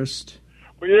psychiatrist?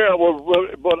 Well, yeah,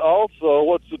 but also,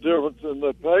 what's the difference in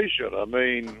the patient? I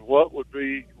mean, what's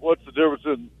the difference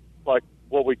in, like,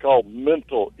 what we call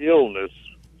mental illness,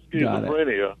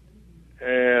 schizophrenia,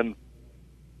 and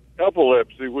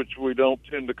epilepsy, which we don't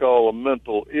tend to call a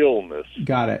mental illness?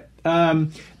 Got it.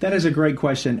 That is a great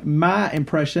question. My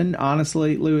impression,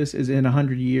 honestly, Lewis, is in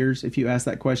 100 years, if you ask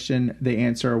that question, the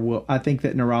answer will, I think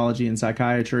that neurology and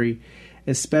psychiatry,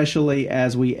 especially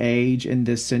as we age in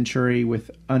this century with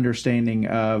understanding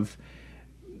of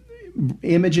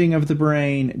imaging of the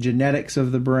brain, genetics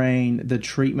of the brain, the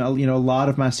treatment, a lot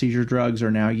of my seizure drugs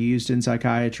are now used in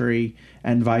psychiatry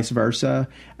and vice versa.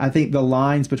 I think the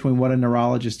lines between what a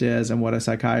neurologist is and what a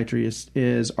psychiatrist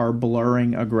is are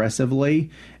blurring aggressively.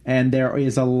 And there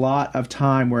is a lot of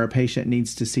time where a patient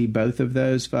needs to see both of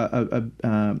those,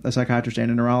 a psychiatrist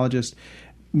and a neurologist,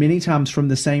 many times from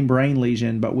the same brain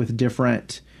lesion, but with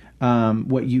different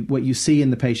what you see in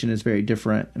the patient is very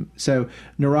different. So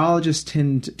neurologists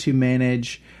tend to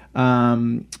manage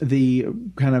the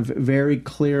kind of very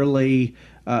clearly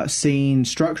seen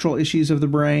structural issues of the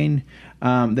brain.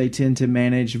 They tend to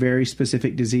manage very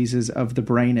specific diseases of the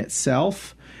brain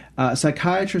itself.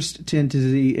 Psychiatrists tend to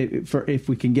see, if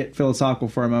we can get philosophical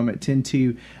for a moment, tend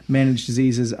to manage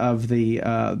diseases of the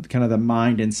kind of the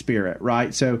mind and spirit,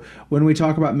 right? So when we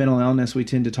talk about mental illness, we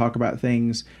tend to talk about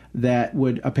things that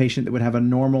a patient that would have a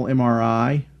normal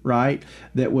MRI, right?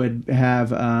 That would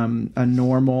have a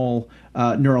normal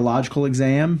neurological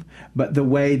exam, but the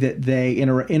way that they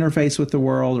interface with the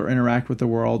world or interact with the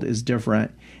world is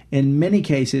different. In many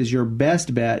cases, your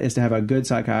best bet is to have a good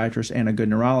psychiatrist and a good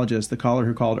neurologist. The caller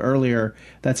who called earlier,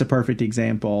 that's a perfect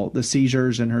example. The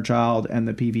seizures in her child and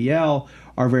the PVL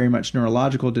are very much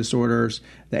neurological disorders.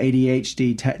 The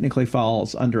ADHD technically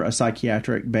falls under a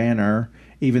psychiatric banner,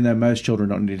 even though most children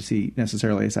don't need to see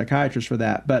necessarily a psychiatrist for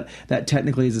that. But that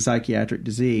technically is a psychiatric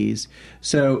disease.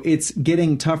 So it's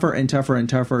getting tougher and tougher and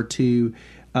tougher to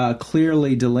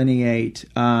clearly delineate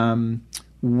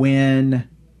when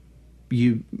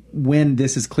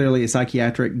this is clearly a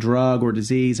psychiatric drug or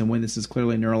disease and when this is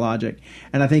clearly neurologic.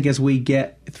 And I think as we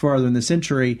get farther in the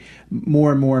century, more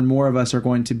and more and more of us are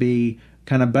going to be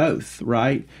kind of both,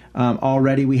 right?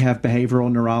 Already we have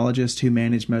behavioral neurologists who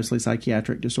manage mostly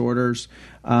psychiatric disorders.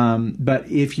 But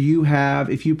if you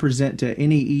present to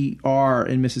any ER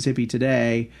in Mississippi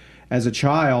today as a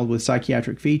child with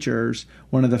psychiatric features,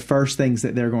 one of the first things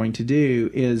that they're going to do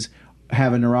is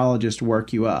have a neurologist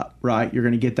work you up, right? You're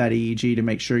going to get that EEG to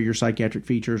make sure your psychiatric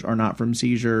features are not from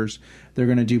seizures. They're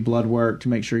going to do blood work to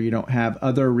make sure you don't have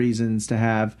other reasons to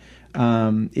have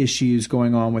issues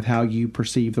going on with how you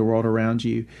perceive the world around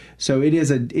you. So it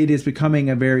is becoming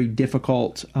a very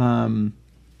difficult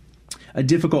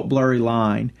blurry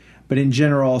line. But in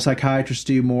general, psychiatrists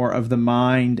do more of the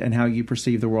mind and how you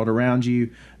perceive the world around you.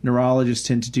 Neurologists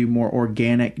tend to do more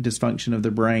organic dysfunction of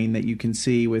the brain that you can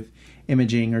see with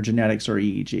imaging or genetics or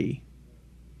EEG.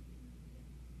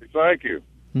 Thank you.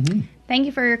 Mm-hmm. Thank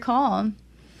you for your call.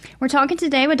 We're talking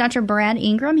today with Dr. Brad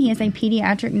Ingram. He is a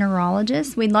pediatric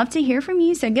neurologist. We'd love to hear from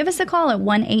you, so give us a call at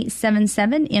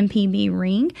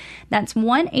 1-877-MPB-RING. That's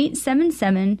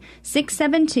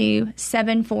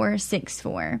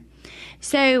 1-877-672-7464.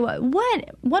 So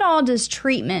what all does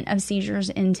treatment of seizures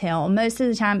entail? Most of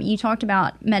the time, you talked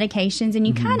about medications, and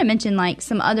you kind of mentioned like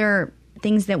some other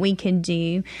things that we could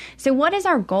do. So what is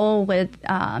our goal with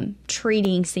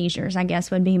treating seizures, I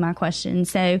guess would be my question.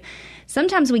 So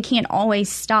sometimes we can't always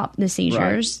stop the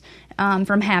seizures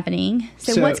from happening.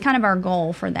 So what's kind of our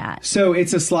goal for that? So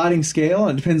it's a sliding scale.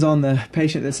 It depends on the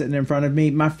patient that's sitting in front of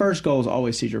me. My first goal is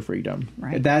always seizure freedom.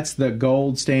 Right. That's the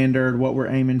gold standard, what we're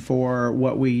aiming for,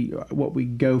 what we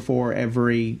go for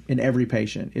in every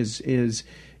patient is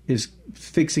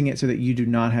fixing it so that you do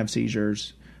not have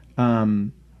seizures.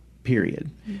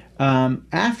 Period.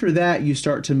 After that, you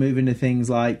start to move into things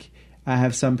like I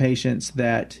have some patients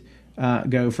that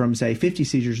go from, say, 50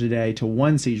 seizures a day to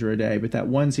 1 seizure a day, but that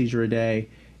 1 seizure a day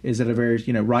is at a very,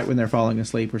 right when they're falling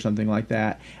asleep or something like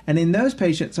that. And in those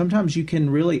patients, sometimes you can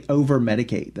really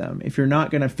over-medicate them. If you're not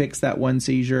going to fix that 1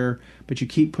 seizure, but you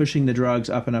keep pushing the drugs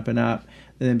up and up and up,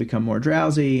 they then become more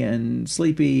drowsy and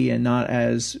sleepy and not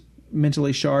as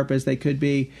mentally sharp as they could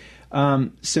be.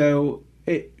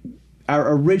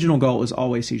 Our original goal is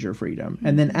always seizure freedom.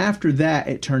 And then after that,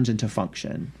 it turns into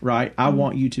function, right? I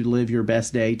want you to live your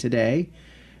best day today.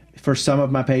 For some of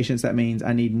my patients, that means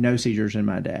I need no seizures in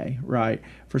my day, right?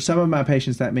 For some of my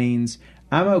patients, that means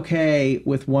I'm okay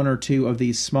with 1 or 2 of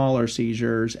these smaller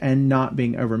seizures and not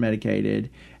being over-medicated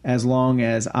as long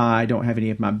as I don't have any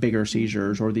of my bigger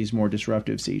seizures or these more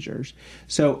disruptive seizures.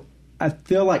 So I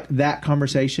feel like that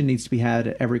conversation needs to be had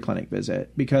at every clinic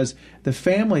visit because the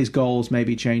family's goals may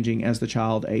be changing as the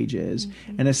child ages,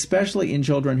 and especially in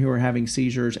children who are having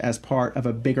seizures as part of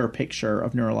a bigger picture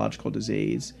of neurological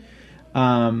disease.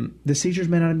 The seizures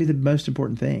may not be the most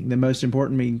important thing. The most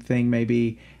important thing may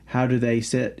be how do they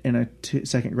sit in a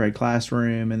second grade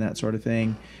classroom and that sort of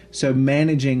thing. So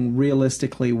managing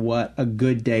realistically what a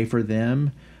good day for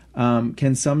them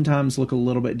can sometimes look a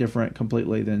little bit different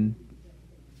completely than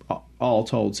all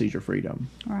told seizure freedom.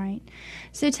 Right.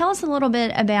 So tell us a little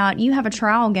bit about, you have a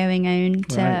trial going on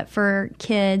for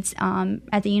kids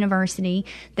at the university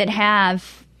that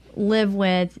have lived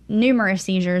with numerous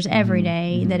seizures every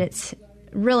day, that it's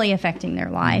really affecting their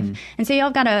life. And so y'all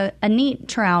got a neat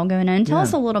trial going on. Tell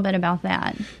us a little bit about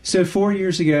that. So 4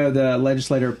 years ago, the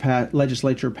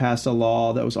legislature passed a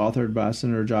law that was authored by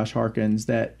Senator Josh Harkins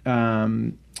that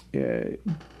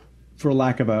for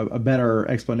lack of a better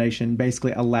explanation,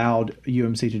 basically allowed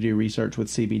UMC to do research with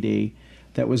CBD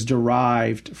that was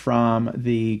derived from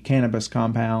the cannabis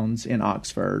compounds in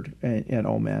Oxford at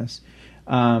Ole Miss.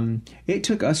 It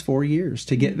took us 4 years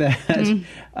to get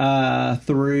that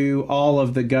through all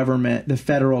of the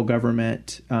federal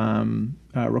government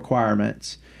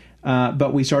requirements.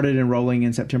 But we started enrolling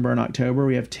in September and October.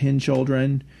 We have 10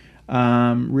 children,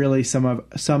 really some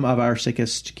of our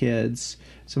sickest kids.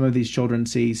 Some of these children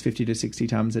seize 50 to 60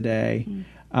 times a day,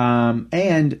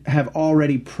 and have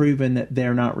already proven that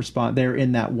they're not they're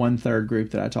in that 1/3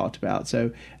 group that I talked about.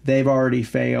 So they've already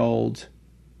failed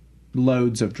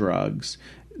loads of drugs.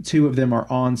 2 of them are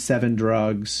on 7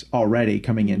 drugs already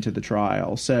coming into the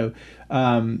trial. So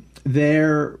they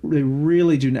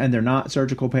really do, and they're not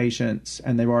surgical patients,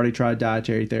 and they've already tried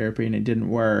dietary therapy and it didn't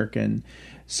work. And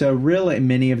so really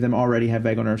many of them already have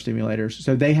vagal nerve stimulators.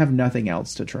 So they have nothing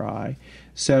else to try.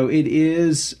 So it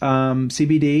is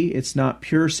CBD. It's not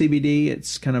pure CBD.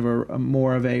 It's kind of a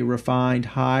more of a refined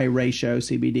high ratio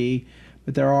CBD,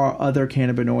 but there are other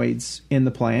cannabinoids in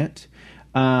the plant.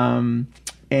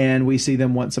 And we see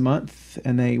them once a month,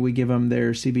 and we give them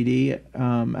their CBD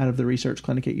out of the research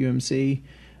clinic at UMC,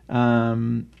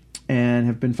 and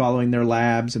have been following their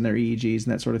labs and their EEGs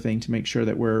and that sort of thing to make sure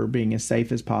that we're being as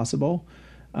safe as possible,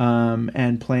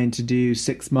 and plan to do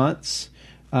 6 months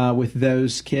with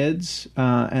those kids,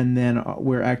 and then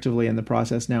we're actively in the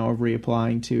process now of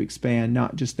reapplying to expand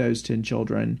not just those 10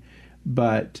 children,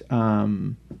 but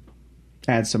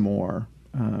add some more.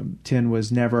 10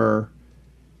 was never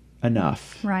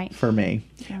enough for me,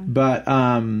 but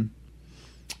the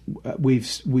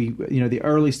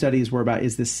early studies were about,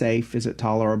 is this safe, is it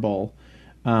tolerable,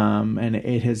 and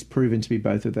it has proven to be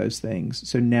both of those things.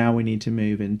 So now we need to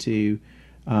move into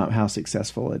how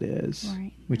successful it is,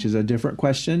 which is a different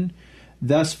question.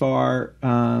 Thus far,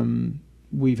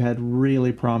 we've had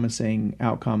really promising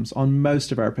outcomes on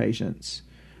most of our patients.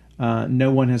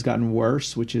 No one has gotten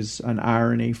worse, which is an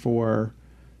irony for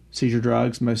seizure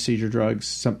drugs. Most seizure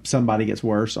drugs, somebody gets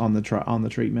worse on the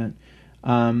treatment.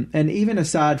 And even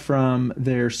aside from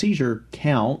their seizure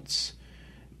counts,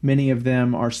 many of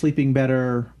them are sleeping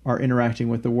better, are interacting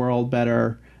with the world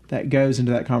better. That goes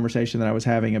into that conversation that I was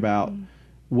having about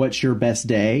what's your best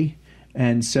day.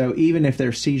 And so even if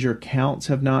their seizure counts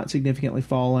have not significantly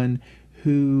fallen,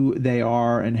 who they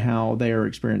are and how they are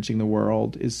experiencing the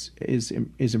world is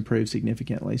improved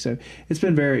significantly. So it's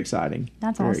been very exciting.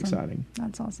 That's very awesome. Exciting.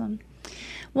 That's awesome.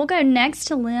 We'll go next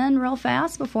to Lynn real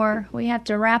fast before we have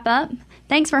to wrap up.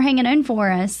 Thanks for hanging on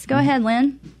for us. Go ahead,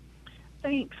 Lynn.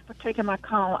 Thanks for taking my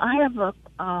call. I have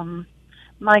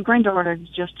my granddaughter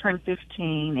just turned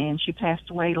 15, and she passed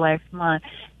away last month,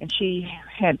 and she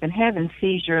had been having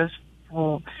seizures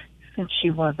since she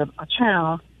was a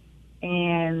child,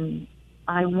 and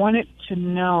I wanted to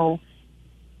know,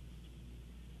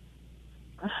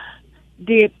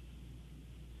 they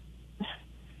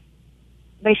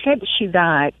said that she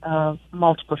died of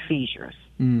multiple seizures.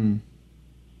 And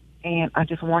I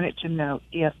just wanted to know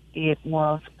if it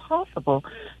was possible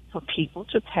for people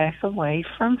to pass away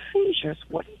from seizures.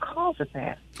 What causes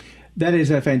that? That is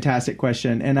a fantastic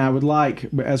question, and I would like,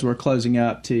 as we're closing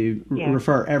up, to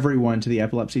refer everyone to the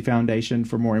Epilepsy Foundation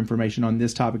for more information on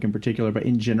this topic in particular, but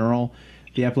in general,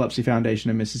 the Epilepsy Foundation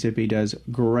of Mississippi does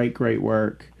great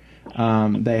work.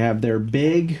 They have their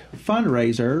big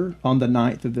fundraiser on the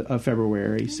 9th of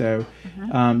February, so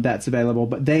that's available.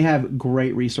 But they have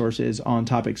great resources on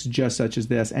topics just such as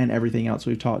this and everything else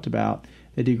we've talked about.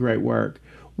 They do great work.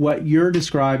 What you're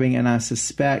describing, and I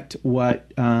suspect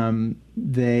what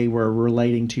they were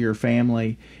relating to your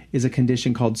family, is a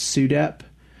condition called SUDEP,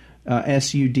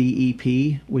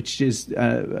 SUDEP, which just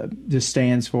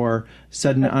stands for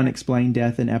Sudden Unexplained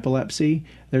Death in Epilepsy.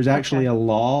 There's actually a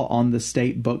law on the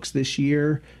state books this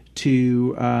year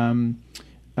to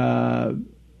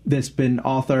that's been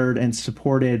authored and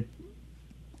supported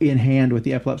in hand with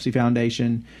the Epilepsy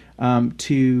Foundation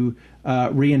to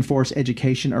reinforce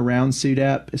education around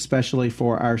SUDEP, especially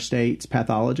for our state's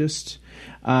pathologists.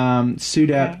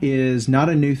 SUDEP is not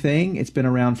a new thing. It's been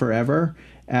around forever,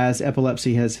 as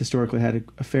epilepsy has historically had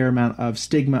a fair amount of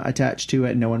stigma attached to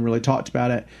it. No one really talked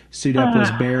about it. SUDEP was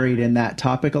buried in that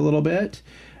topic a little bit.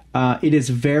 It is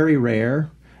very rare.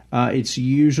 It's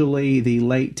usually the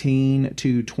late teen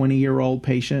to 20-year-old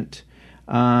patient.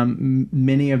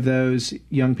 Many of those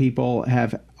young people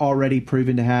have already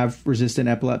proven to have resistant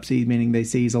epilepsy, meaning they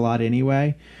seize a lot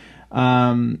anyway,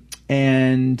 and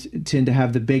tend to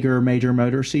have the bigger major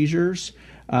motor seizures.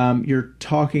 You're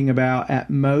talking about, at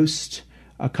most,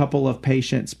 a couple of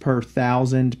patients per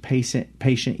 1,000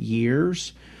 patient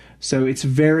years. So it's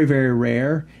very, very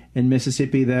rare. In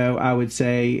Mississippi, though, I would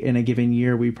say in a given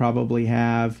year we probably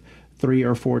have 3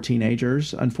 or 4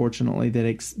 teenagers, unfortunately,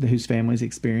 whose families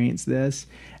experience this.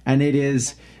 And it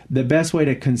is, the best way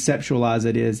to conceptualize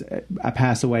it is, I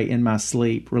pass away in my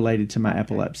sleep related to my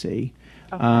epilepsy.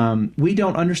 We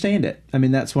don't understand it. I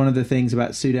mean, that's one of the things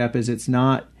about SUDEP is it's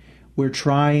not, we're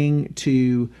trying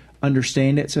to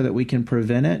understand it so that we can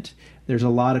prevent it. There's a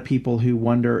lot of people who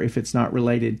wonder if it's not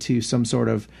related to some sort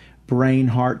of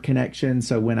brain-heart connection.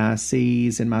 So when I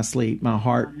seize in my sleep, my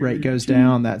heart rate goes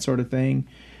down, that sort of thing.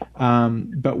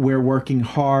 But we're working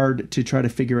hard to try to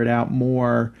figure it out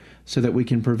more so that we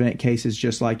can prevent cases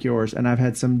just like yours. And I've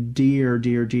had some dear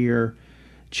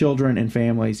children and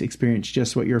families experience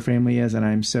just what your family is, and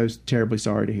I'm so terribly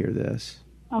sorry to hear this.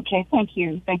 Okay, thank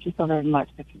you. Thank you so very much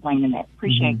for explaining that.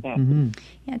 Appreciate that.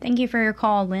 Yeah, thank you for your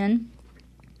call, Lynn.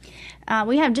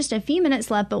 We have just a few minutes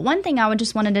left, but one thing I would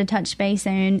just wanted to touch base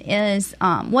on is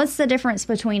what's the difference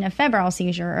between a febrile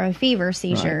seizure or a fever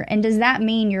seizure, Right. and does that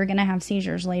mean you're going to have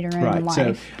seizures later in life?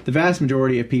 So the vast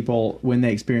majority of people, when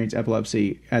they experience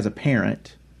epilepsy as a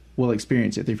parent, will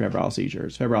experience it through febrile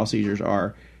seizures. Febrile seizures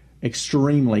are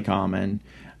extremely common,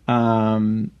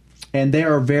 and they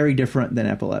are very different than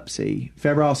epilepsy.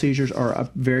 Febrile seizures are a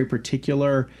very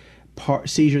particular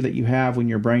seizure that you have when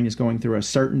your brain is going through a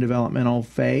certain developmental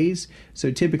phase.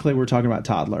 So typically we're talking about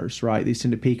toddlers, right? These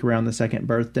tend to peak around the second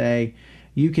birthday.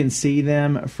 You can see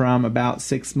them from about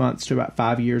 6 months to about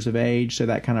 5 years of age, so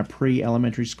that kind of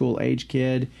pre-elementary school age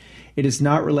kid. It is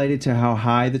not related to how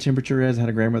high the temperature is. I had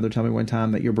a grandmother tell me one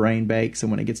time that your brain bakes,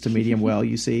 and when it gets to medium well,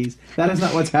 you seize. That is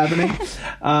not what's happening.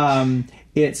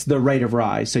 It's the rate of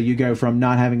rise. So you go from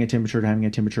not having a temperature to having a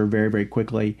temperature very, very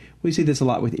quickly. We see this a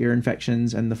lot with ear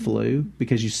infections and the flu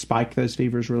because you spike those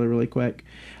fevers really, really quick.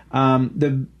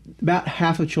 About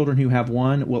half of children who have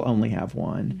one will only have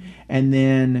one. And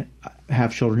then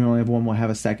half children who only have one will have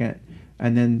a second.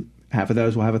 And then half of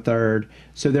those will have a third.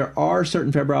 So there are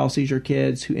certain febrile seizure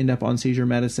kids who end up on seizure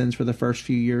medicines for the first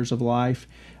few years of life.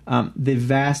 The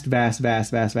vast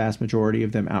majority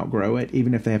of them outgrow it,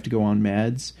 even if they have to go on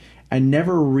meds, and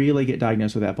never really get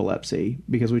diagnosed with epilepsy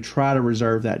because we try to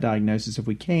reserve that diagnosis if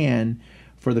we can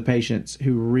for the patients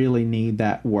who really need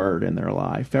that word in their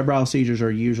life. Febrile seizures are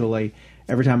usually,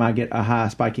 every time I get a high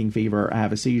spiking fever, I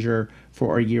have a seizure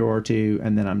for a year or two,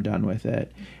 and then I'm done with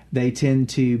it. They tend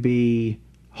to be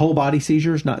whole body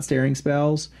seizures, not staring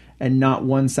spells, and not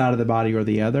one side of the body or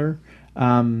the other.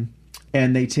 And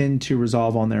they tend to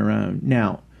resolve on their own.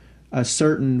 Now, a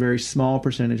certain very small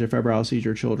percentage of febrile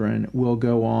seizure children will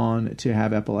go on to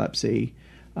have epilepsy.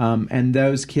 And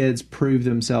those kids prove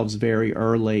themselves very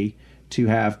early to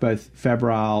have both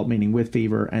febrile, meaning with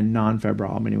fever, and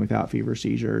non-febrile, meaning without fever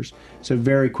seizures. So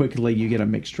very quickly you get a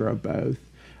mixture of both.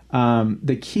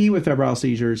 The key with febrile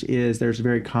seizures is there's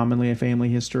very commonly a family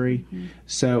history. Mm-hmm.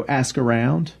 So ask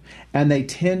around, and they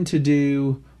tend to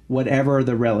do whatever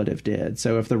the relative did.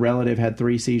 So if the relative had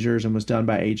 3 seizures and was done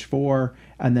by age 4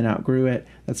 and then outgrew it,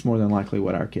 that's more than likely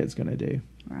what our kid's going to do.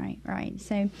 Right.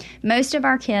 So most of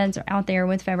our kids out there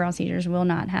with febrile seizures will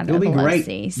not have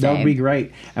epilepsy. Great. That would be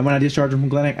great. And when I discharge them from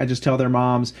clinic, I just tell their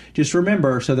moms, just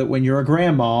remember, so that when you're a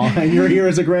grandma and you're here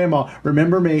as a grandma,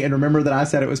 remember me and remember that I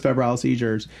said it was febrile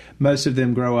seizures. Most of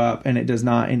them grow up and it does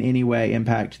not in any way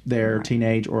impact their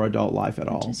teenage or adult life at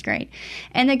all. Which is great.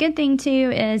 And the good thing,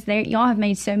 too, is y'all have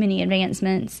made so many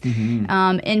advancements in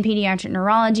pediatric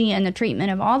neurology and the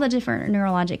treatment of all the different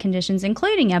neurologic conditions,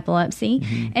 including epilepsy.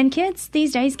 Mm-hmm. And kids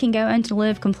these days can go on to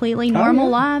live completely normal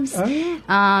lives.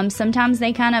 Sometimes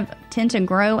they kind of tend to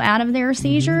grow out of their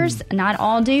seizures. Not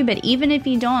all do, but even if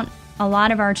you don't, a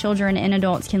lot of our children and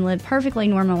adults can live perfectly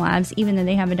normal lives, even though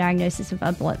they have a diagnosis of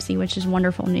epilepsy, which is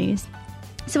wonderful news.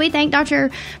 So we thank Dr.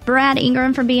 Brad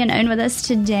Ingram for being on with us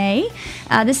today.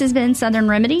 This has been Southern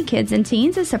Remedy Kids and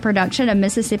Teens. It's a production of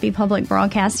Mississippi Public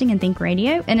Broadcasting and Think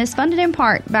Radio, and is funded in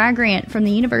part by a grant from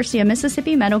the University of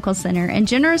Mississippi Medical Center and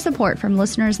generous support from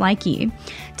listeners like you.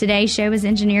 Today's show is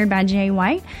engineered by Jay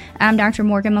White. I'm Dr.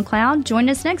 Morgan McLeod. Join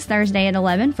us next Thursday at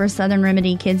 11 for Southern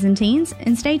Remedy Kids and Teens,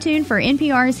 and stay tuned for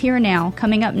NPR's Here and Now,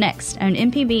 coming up next on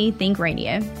MPB Think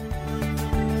Radio.